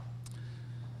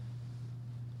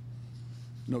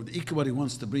 The ikar what he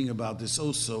wants to bring about this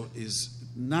also is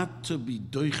not to be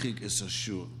doichik es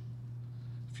ashur.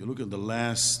 If you look at the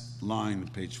last line,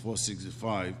 page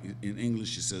 465, in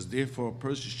English it says, therefore a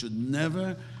person should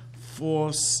never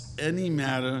force any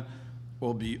matter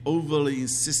or be overly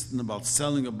insistent about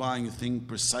selling or buying a thing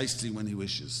precisely when he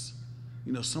wishes.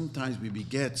 Sometimes we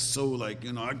get so I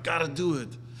gotta do it.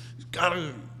 You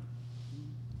gotta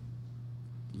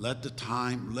let the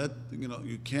time,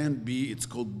 you can't be, it's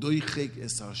called doichek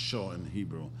es hasho in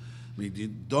Hebrew.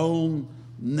 You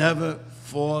never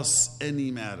force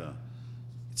any matter.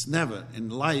 It's never, in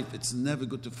life, it's never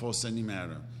good to force any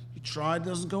matter. You try, it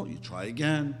doesn't go, you try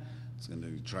again.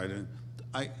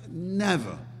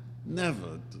 Never.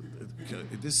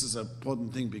 This is an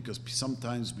important thing because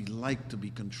sometimes we like to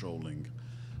be controlling.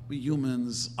 We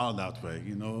humans are that way,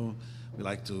 We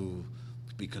like to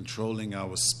be controlling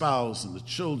our spouse and the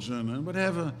children and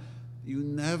whatever. You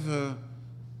never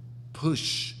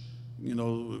push,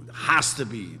 has to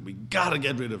be. We got to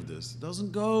get rid of this. It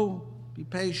doesn't go. Be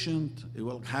patient. It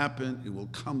will happen. It will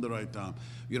come the right time.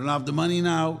 You don't have the money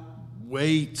now.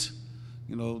 Wait.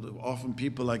 Often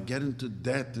people get into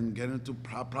debt and get into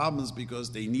problems because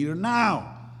they need it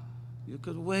now. You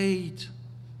could wait.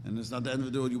 And it's not the end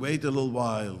of the day. You wait a little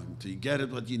while until you get it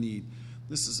what you need.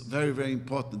 This is very, very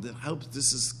important. It helps.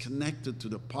 This is connected to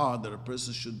the part that a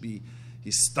person should be,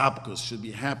 his stapkos, should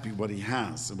be happy what he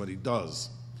has and what he does.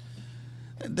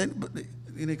 And then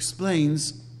it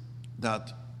explains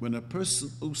that when a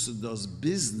person also does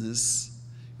business,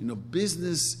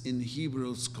 business in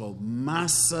Hebrew is called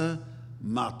masa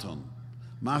maton.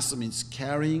 Masa means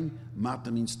carrying,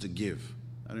 mata means to give.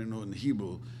 I don't know in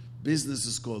Hebrew. Business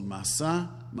is called masa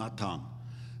matan.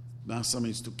 Masa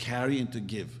means to carry and to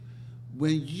give.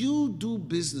 When you do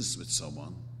business with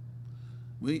someone,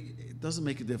 it doesn't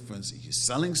make a difference. If you're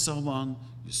selling someone,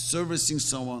 you're servicing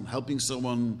someone, helping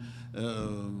someone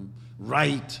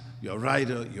write, you're a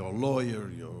writer, you're a lawyer,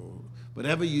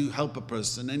 whatever you help a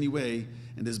person anyway,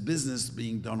 and there's business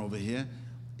being done over here,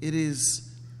 there's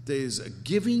a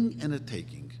giving and a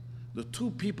taking. The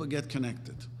two people get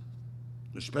connected.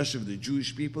 Especially with the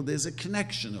Jewish people, there's a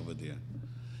connection over there.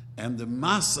 And the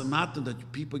masa mata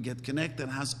that people get connected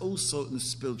has also in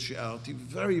spirituality,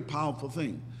 very powerful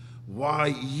thing. Why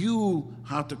you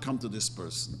have to come to this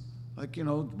person.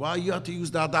 Why you have to use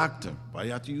that doctor. Why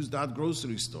you have to use that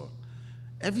grocery store.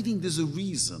 Everything, there's a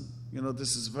reason.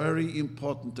 This is very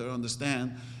important to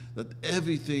understand that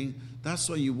everything, that's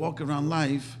why you walk around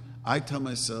life, I tell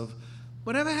myself,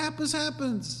 whatever happens,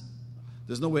 happens.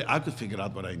 There's no way I could figure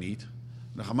out what I need.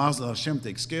 The Hamas Hashem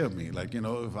takes care of me.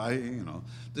 If I,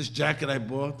 this jacket I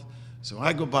bought, so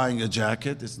I go buying a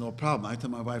jacket, it's no problem. I tell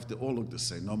my wife, they all look the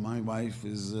same. No, my wife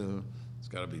is, it's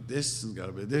got to be this, it's got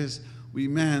to be this. We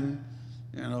men,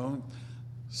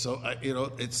 so,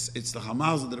 it's the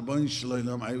Hamas of the Rebbeinu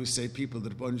Shalom. I always say people, the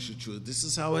Rebbeinu Shalom, this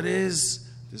is how it is.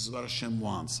 This is what Hashem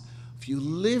wants. If you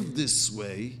live this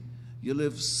way, you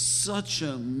live such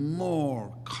a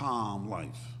more calm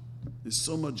life. There's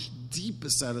so much deeper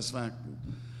satisfaction.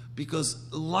 Because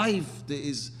life,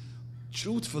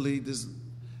 truthfully,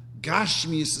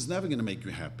 Gashmius is never going to make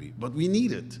you happy, but we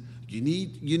need it. You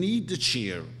need the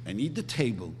chair, and need the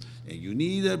table, and you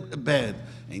need a bed,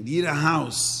 and you need a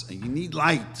house, and you need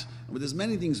light. But there's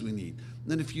many things we need.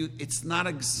 And then it's not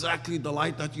exactly the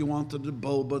light that you want or the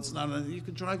bulb, but you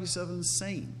could drive yourself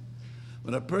insane.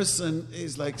 When a person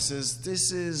says,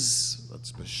 this is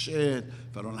what's bashir,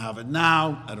 if I don't have it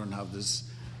now, I don't have this,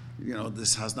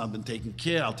 this has not been taken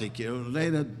care, I'll take care of it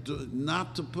later.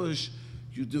 Not to push,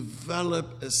 you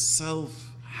develop a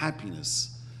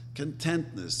self-happiness,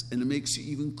 contentness, and it makes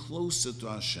you even closer to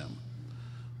Hashem.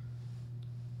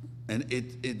 And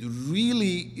it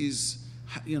really is,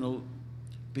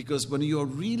 because when you're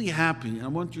really happy, and I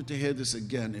want you to hear this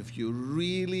again, if you're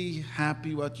really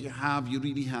happy what you have, you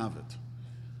really have it.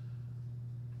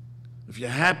 If you're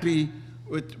happy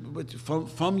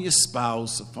from your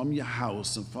spouse, or from your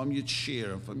house, and from your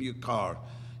chair, and from your car,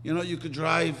 you could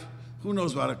drive, who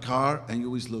knows about a car, and you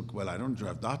always look, well, I don't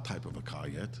drive that type of a car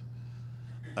yet.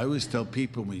 I always tell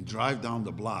people when you drive down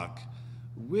the block,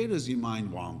 where does your mind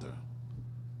wander?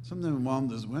 Sometimes it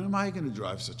wanders, when am I going to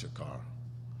drive such a car?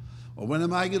 Or when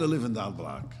am I going to live in that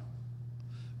block?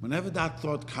 Whenever that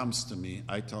thought comes to me,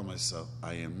 I tell myself,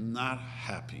 I am not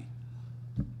happy.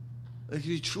 If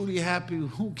you're truly happy,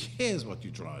 who cares what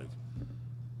you drive?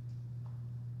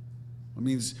 It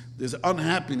means there's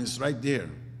unhappiness right there.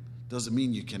 Doesn't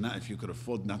mean you cannot, if you could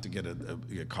afford not to get a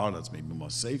car that's maybe more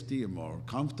safety and more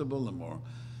comfortable and more,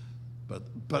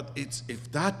 but it's,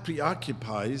 if that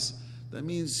preoccupies, that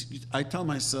means I tell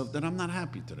myself that I'm not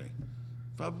happy today.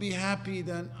 If I'll be happy,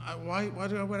 then why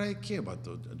would I care about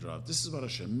the drive? This is what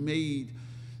Hashem made.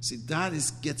 See, that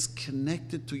gets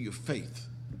connected to your faith.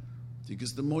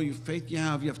 Because the more faith you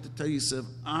have to tell yourself,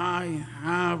 I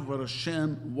have what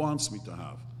Hashem wants me to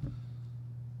have.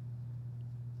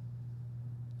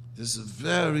 This is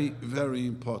very, very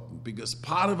important, because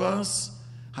part of us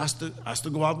has to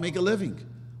go out and make a living.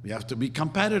 We have to be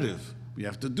competitive. We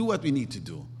have to do what we need to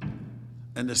do.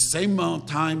 And the same amount of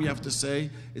time you have to say,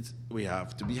 we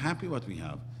have to be happy what we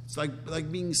have. It's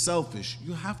like being selfish.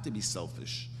 You have to be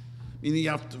selfish. Meaning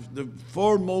the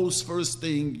first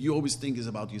thing you always think is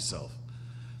about yourself.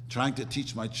 Trying to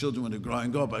teach my children when they're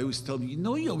growing up, I always tell them,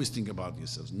 you always think about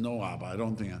yourselves. No, Abba, I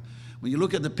don't think. When you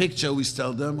look at the picture, I always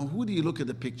tell them, who do you look at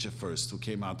the picture first, who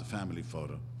came out the family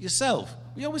photo? Yourself.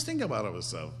 We always think about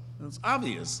ourselves. It's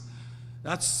obvious.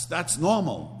 That's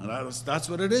normal. And that's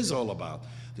what it is all about.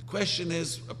 The question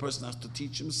is, a person has to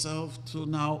teach himself to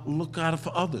now look out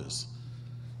for others.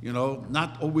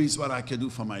 Not always what I can do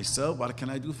for myself. What can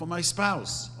I do for my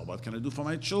spouse? Or what can I do for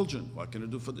my children? What can I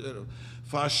do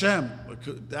for Hashem?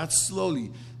 That's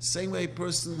slowly. Same way a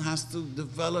person has to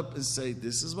develop and say,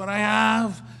 this is what I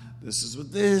have. This is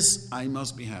with this. I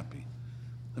must be happy.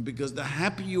 And because the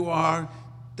happier you are,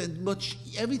 then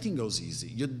everything goes easy.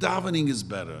 Your davening is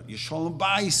better. Your shalom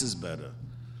bayis is better.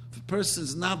 If a person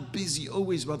is not busy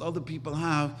always what other people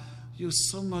have, you're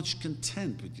so much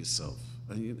content with yourself.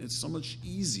 And it's so much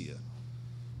easier.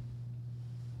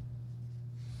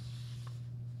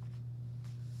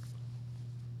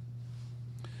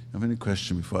 You have any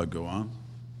question before I go on?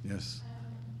 Yes.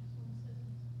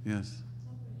 Yes.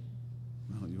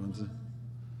 No, you want to?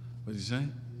 What did you say? Is there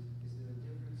a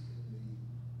difference in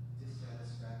the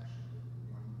dissatisfaction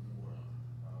with one for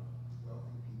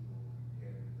wealthy people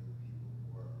compared to the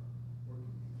people who are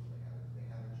working people? They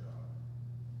have a job.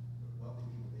 But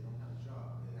wealthy people, they don't have a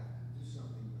job. They have to do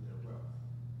something with their wealth.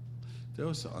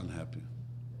 They're also unhappy.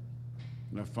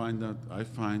 And I find,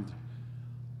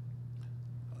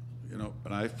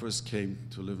 when I first came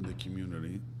to live in the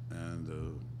community, and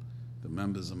the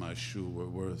members of my shul were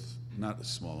worth not a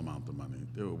small amount of money.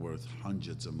 They were worth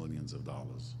hundreds of millions of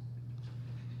dollars.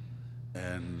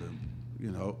 And,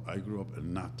 I grew up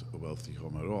in not a wealthy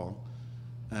home at all.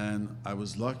 And I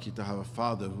was lucky to have a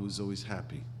father who was always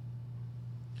happy.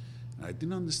 And I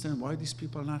didn't understand why these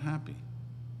people are not happy.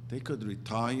 They could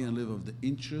retire and live of the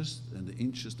interest and the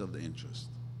interest of the interest.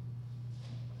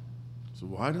 So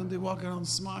why don't they walk around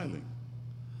smiling?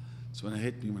 So when it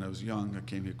hit me when I was young, I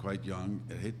came here quite young,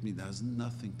 it hit me that has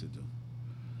nothing to do.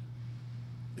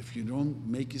 If you don't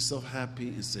make yourself happy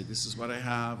and say, this is what I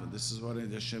have and this is what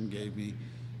Hashem gave me,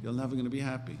 you're never going to be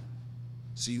happy.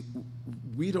 See,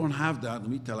 we don't have that,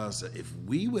 and we tell ourselves, if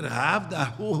we would have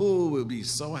that, we'll be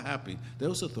so happy. They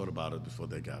also thought about it before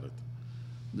they got it.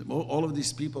 All of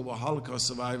these people were Holocaust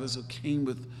survivors who came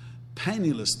with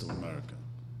penniless to America.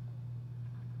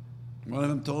 One of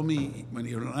them told me when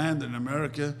he landed in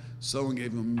America, someone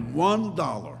gave him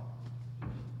 $1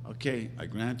 Okay, I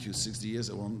grant you 60 years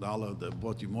at $1 that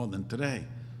bought you more than today.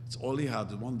 It's all he had,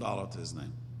 $1 to his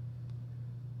name.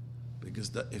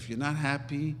 Because if you're not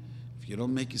happy, if you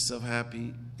don't make yourself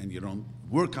happy and you don't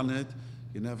work on it,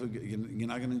 you're not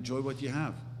going to enjoy what you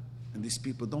have. And these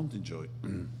people don't enjoy it.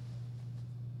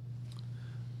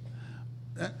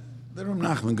 The Ram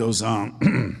Nachman goes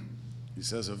on. He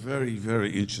says a very,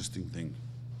 very interesting thing.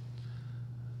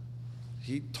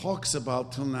 He talks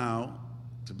about till now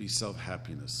to be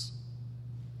self-happiness,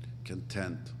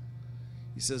 content.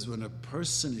 He says when a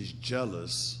person is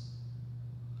jealous,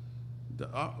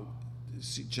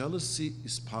 jealousy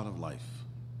is part of life.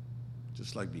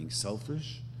 Just like being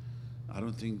selfish, I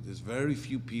don't think there's very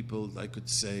few people I could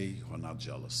say who are not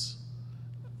jealous.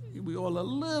 We all a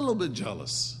little bit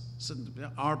jealous. So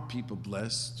there are people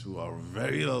blessed who are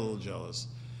very little jealous,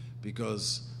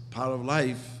 because part of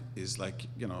life is like,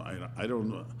 I don't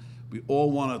know, we all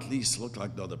want to at least look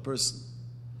like the other person.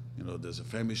 There's a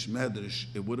famous medrash,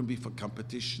 it wouldn't be for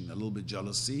competition, a little bit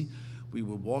jealousy. We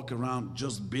would walk around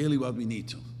just barely what we need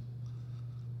to.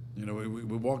 We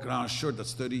walk around a shirt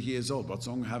that's 30 years old. What's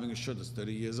wrong with having a shirt that's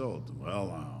 30 years old?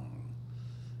 Well,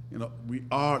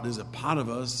 there's a part of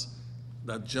us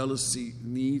that jealousy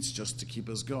needs just to keep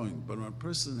us going. But when a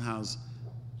person has...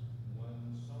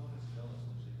 When someone is jealous,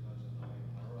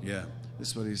 yeah, this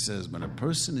is what he says. When a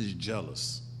person is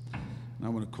jealous, and I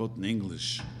want to quote in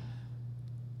English,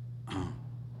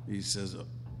 he says,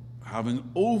 having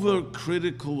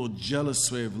over-critical or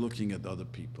jealous way of looking at other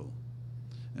people,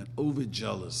 and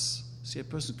over-jealous. See, a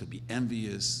person could be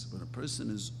envious. When a person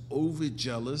is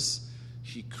over-jealous,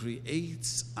 he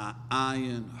creates an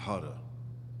ayin hara.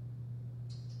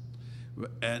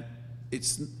 And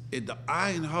the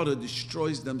ayin hara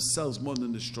destroys themselves more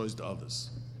than destroys the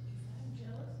others. If I'm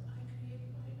jealous, I create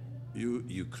my ayin hara.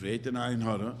 You create an ayin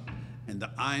hara, and the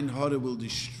ayin hara will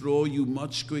destroy you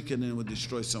much quicker than it will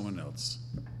destroy someone else.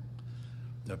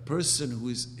 The person who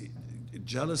is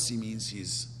jealousy means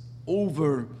he's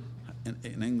over.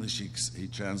 In English, he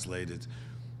translated.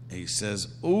 He says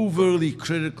overly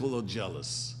critical or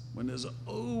jealous. When there's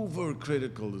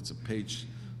over-critical, it's a page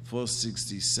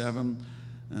 467,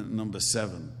 number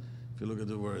 7. If you look at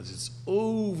the words, it's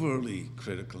overly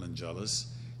critical and jealous.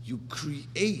 You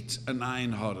create an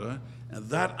ayin hara, and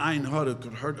that ayin hara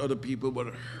could hurt other people, but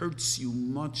it hurts you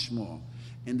much more.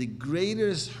 And the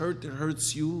greatest hurt that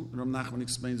hurts you, Ram Nachman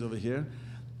explains over here,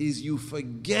 is you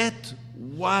forget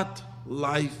what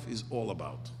life is all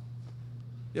about.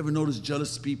 You ever notice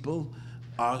jealous people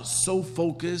are so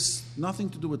focused, nothing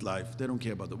to do with life. They don't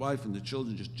care about the wife and the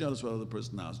children, just jealous what other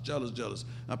person has. Jealous.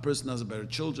 That person has a better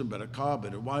children, better car,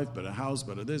 better wife, better house,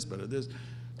 better this.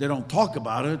 They don't talk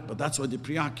about it, but that's why they're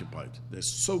preoccupied. They're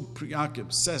so preoccupied,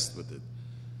 obsessed with it.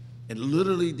 And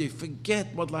literally they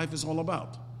forget what life is all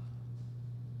about.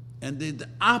 And they're the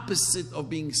opposite of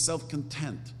being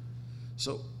self-content.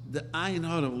 So the ayin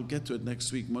hara, we'll get to it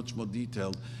next week, much more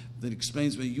detailed, that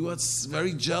explains when you are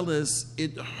very jealous,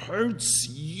 it hurts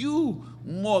you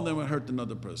more than it hurt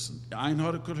another person. The ayin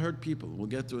hara could hurt people. We'll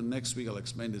get to it next week. I'll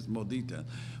explain this in more detail.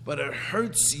 But it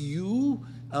hurts you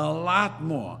a lot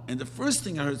more. And the first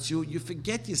thing that hurts you, you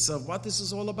forget yourself what this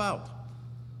is all about.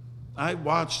 I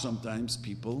watch sometimes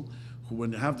people who,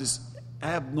 when they have this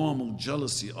abnormal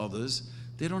jealousy of others,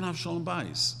 they don't have shalom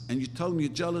bayis. And you tell them you're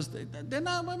jealous, they're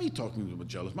not, why are me talking about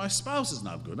jealous? My spouse is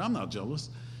not good, I'm not jealous.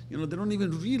 They don't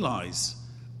even realize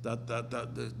that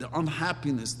the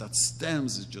unhappiness that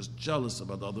stems is just jealous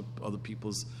about other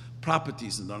people's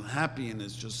properties, and unhappy and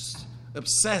is just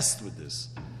obsessed with this.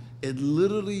 It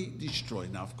literally destroys.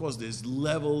 Now, of course, there's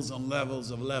levels and levels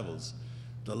of levels.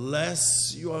 The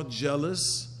less you are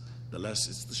jealous, the less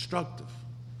it's destructive.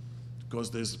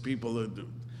 Because there's people that do.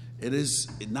 It is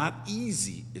not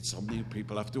easy. It's something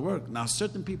people have to work. Now,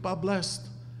 certain people are blessed.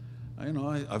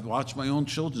 I've watched my own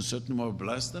children. Certain are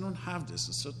blessed. They don't have this.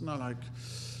 Certain are like,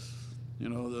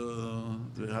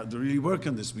 they have to really work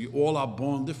on this. We all are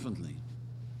born differently.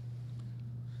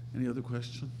 Any other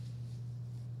question?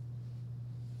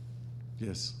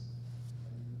 Yes.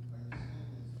 I understand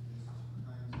there's two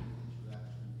kinds of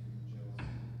interaction between jealousy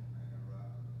and ayin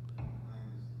hara. One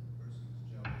is the person who's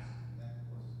jealous, and that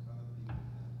causes other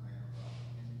people to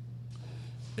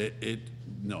have ayin hara.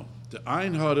 No. The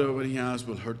ayin hara, what he has,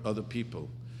 will hurt other people.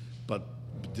 But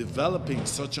developing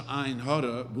such an ayin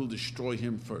hara will destroy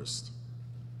him first.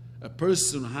 A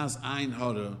person who has ayin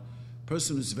hara, a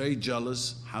person who's very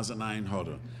jealous, has an ayin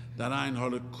hara. That ayin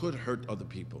hara could hurt other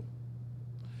people.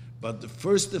 But the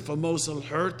first and foremost will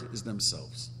hurt is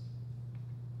themselves.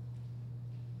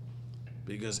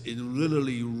 Because it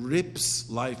literally rips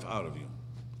life out of you.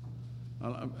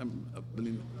 I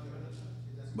believe.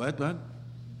 What?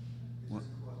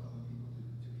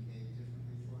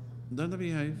 Then they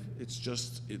behave. It's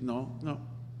just no.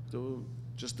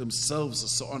 Just themselves are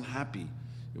so unhappy,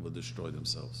 it will destroy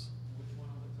themselves. Which one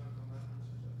of the Ten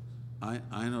Commandments is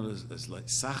that? I know there's like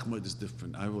sachma is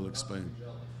different. I will explain.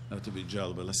 Not to be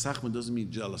jealous, but sachma doesn't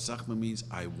mean jealous. Sachma means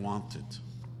I want it.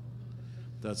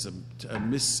 That's a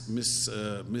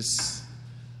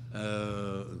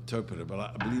interpreted. But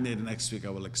I believe maybe next week I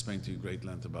will explain to you great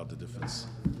length about the difference.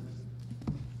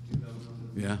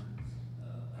 Yeah.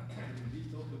 We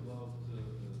talk about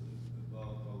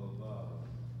Alava.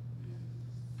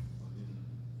 I mean,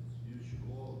 it's huge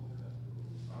goal. We have to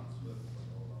answer for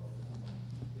all our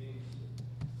things.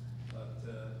 But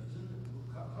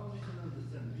how we can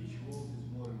understand which world is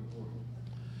more important?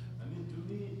 I mean, to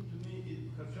me, if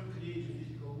Hashem created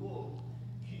physical world,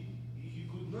 he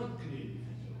could not create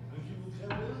physical, and he would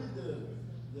have only the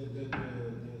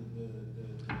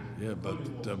Yeah, but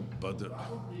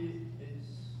probably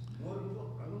it's more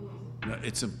important. I don't know. no,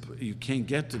 you can't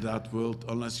get to that world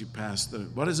unless you pass the.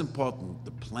 What is important?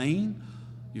 The plane.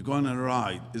 You're going on a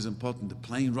ride is important. The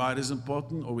plane ride is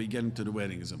important, or we getting to the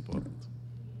wedding is important.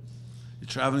 You're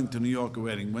traveling to New York, a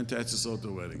wedding. Went to Etzisot,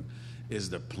 a wedding. Is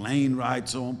the plane ride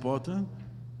so important,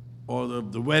 or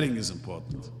the wedding is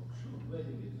important?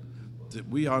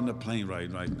 We are on the plane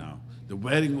ride right now. The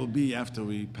wedding will be after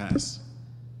we pass.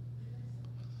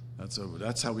 That's over.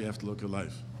 That's how we have to look at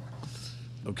life.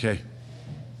 Okay.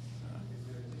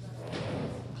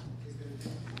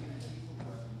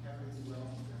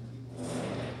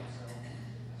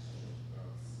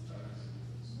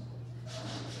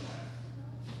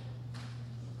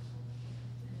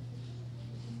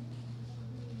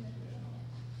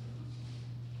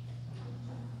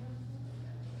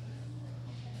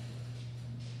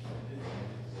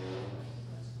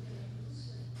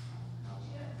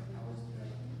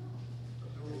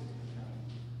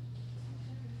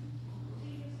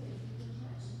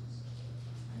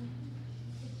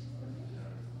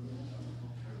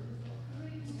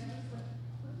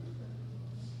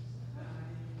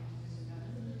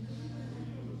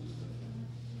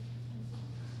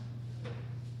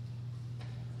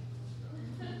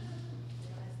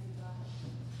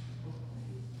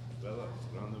 Bella,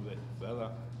 run away.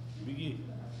 Bella, Biggie.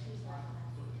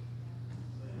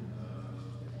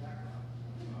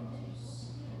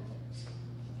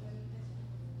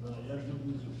 Я жду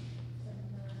внизу.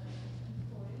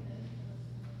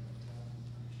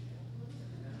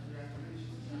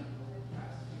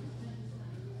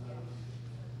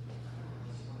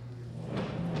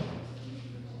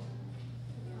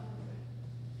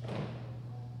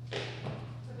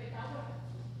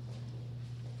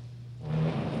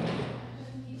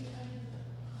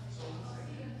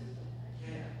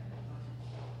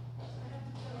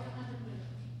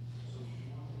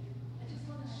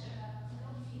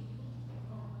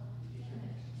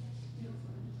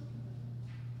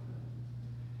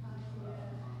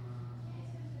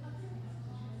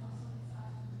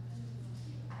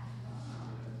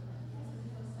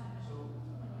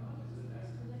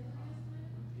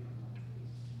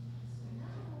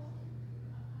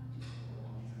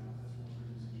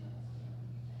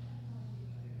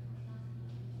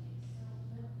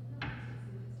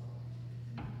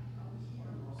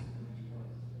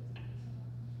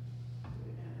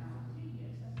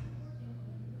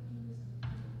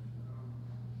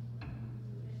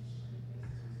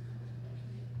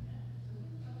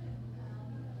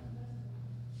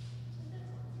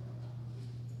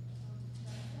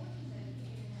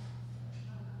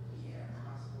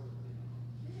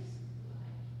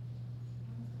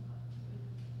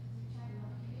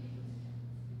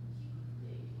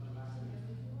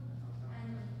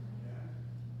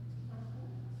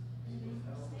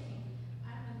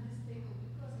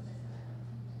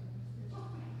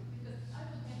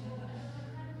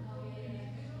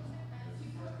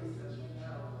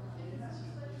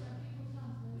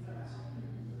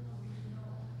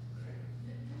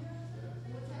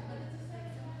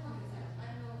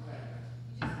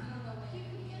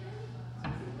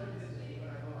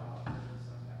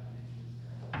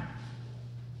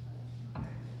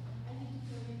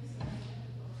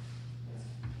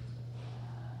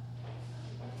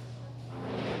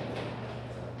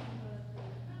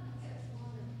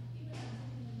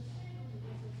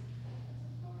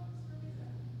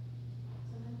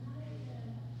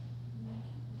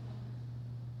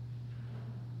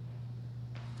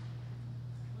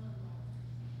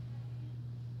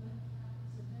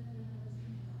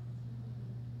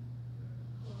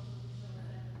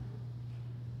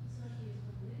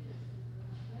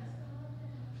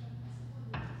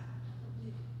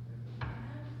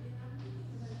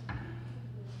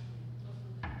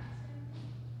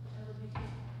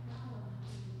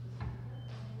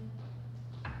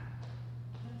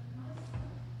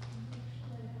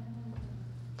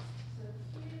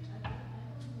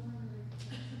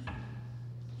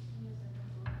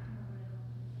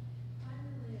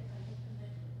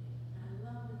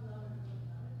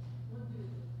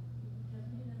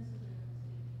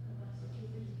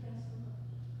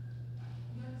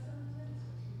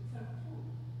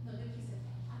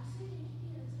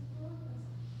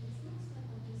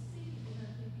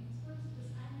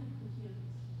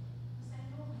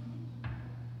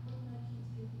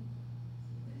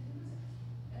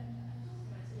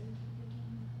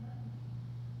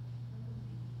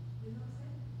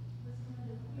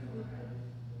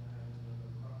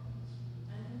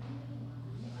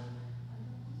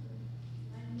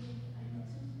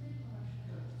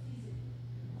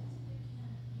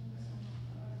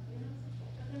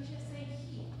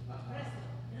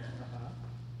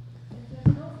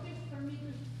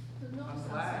 no I'm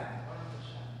sunset. glad.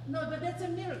 No, but that's a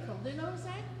miracle. Do you know what I'm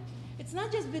saying? It's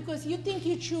not just because you think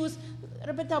you choose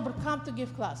Rebbe come to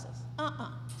give classes.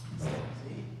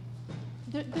 See?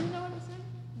 Do you know what I'm saying?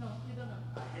 No, you don't know.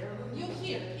 I hear a little. You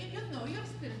hear. You know. You're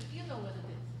spirit. You know what it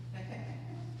is.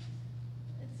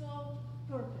 It's all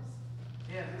purpose.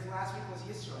 Yeah, this last week was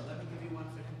Yisro. Let me give you one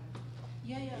for.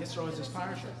 Yeah. Yisro is his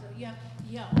parsha. Yeah.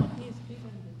 Oh, he's bigger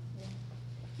than this. Yeah.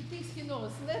 He thinks he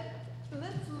knows.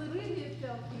 Let's really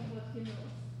tell him what he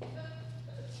knows.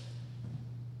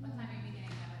 What time are you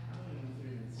beginning at? 3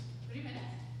 minutes. 3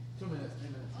 minutes? 2 minutes, 3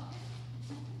 minutes. Okay.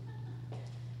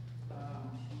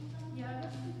 Yeah, I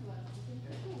was too glad. Thank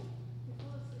you too.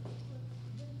 Because it was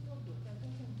very so good. I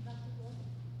don't think that was.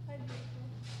 I did.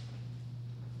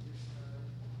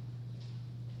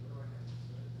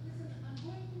 Listen, I'm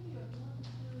going to New York.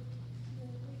 You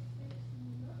want to take space in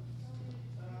New York?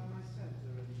 I sent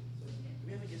already. So,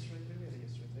 we have a Yisro, we have a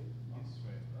Yisro thing.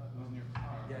 In your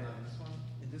car. Yeah, this one.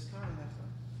 In this car or that one?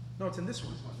 No, it's in this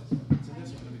one. It's in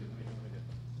this one.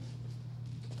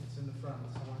 It's in the front.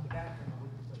 So on the back, and I'll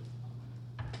put it.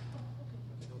 Oh, okay.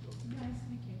 Okay, don't go. Nice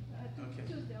meeting you. Okay.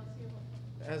 Tuesday, I'll see you.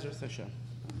 Ezra Hashem.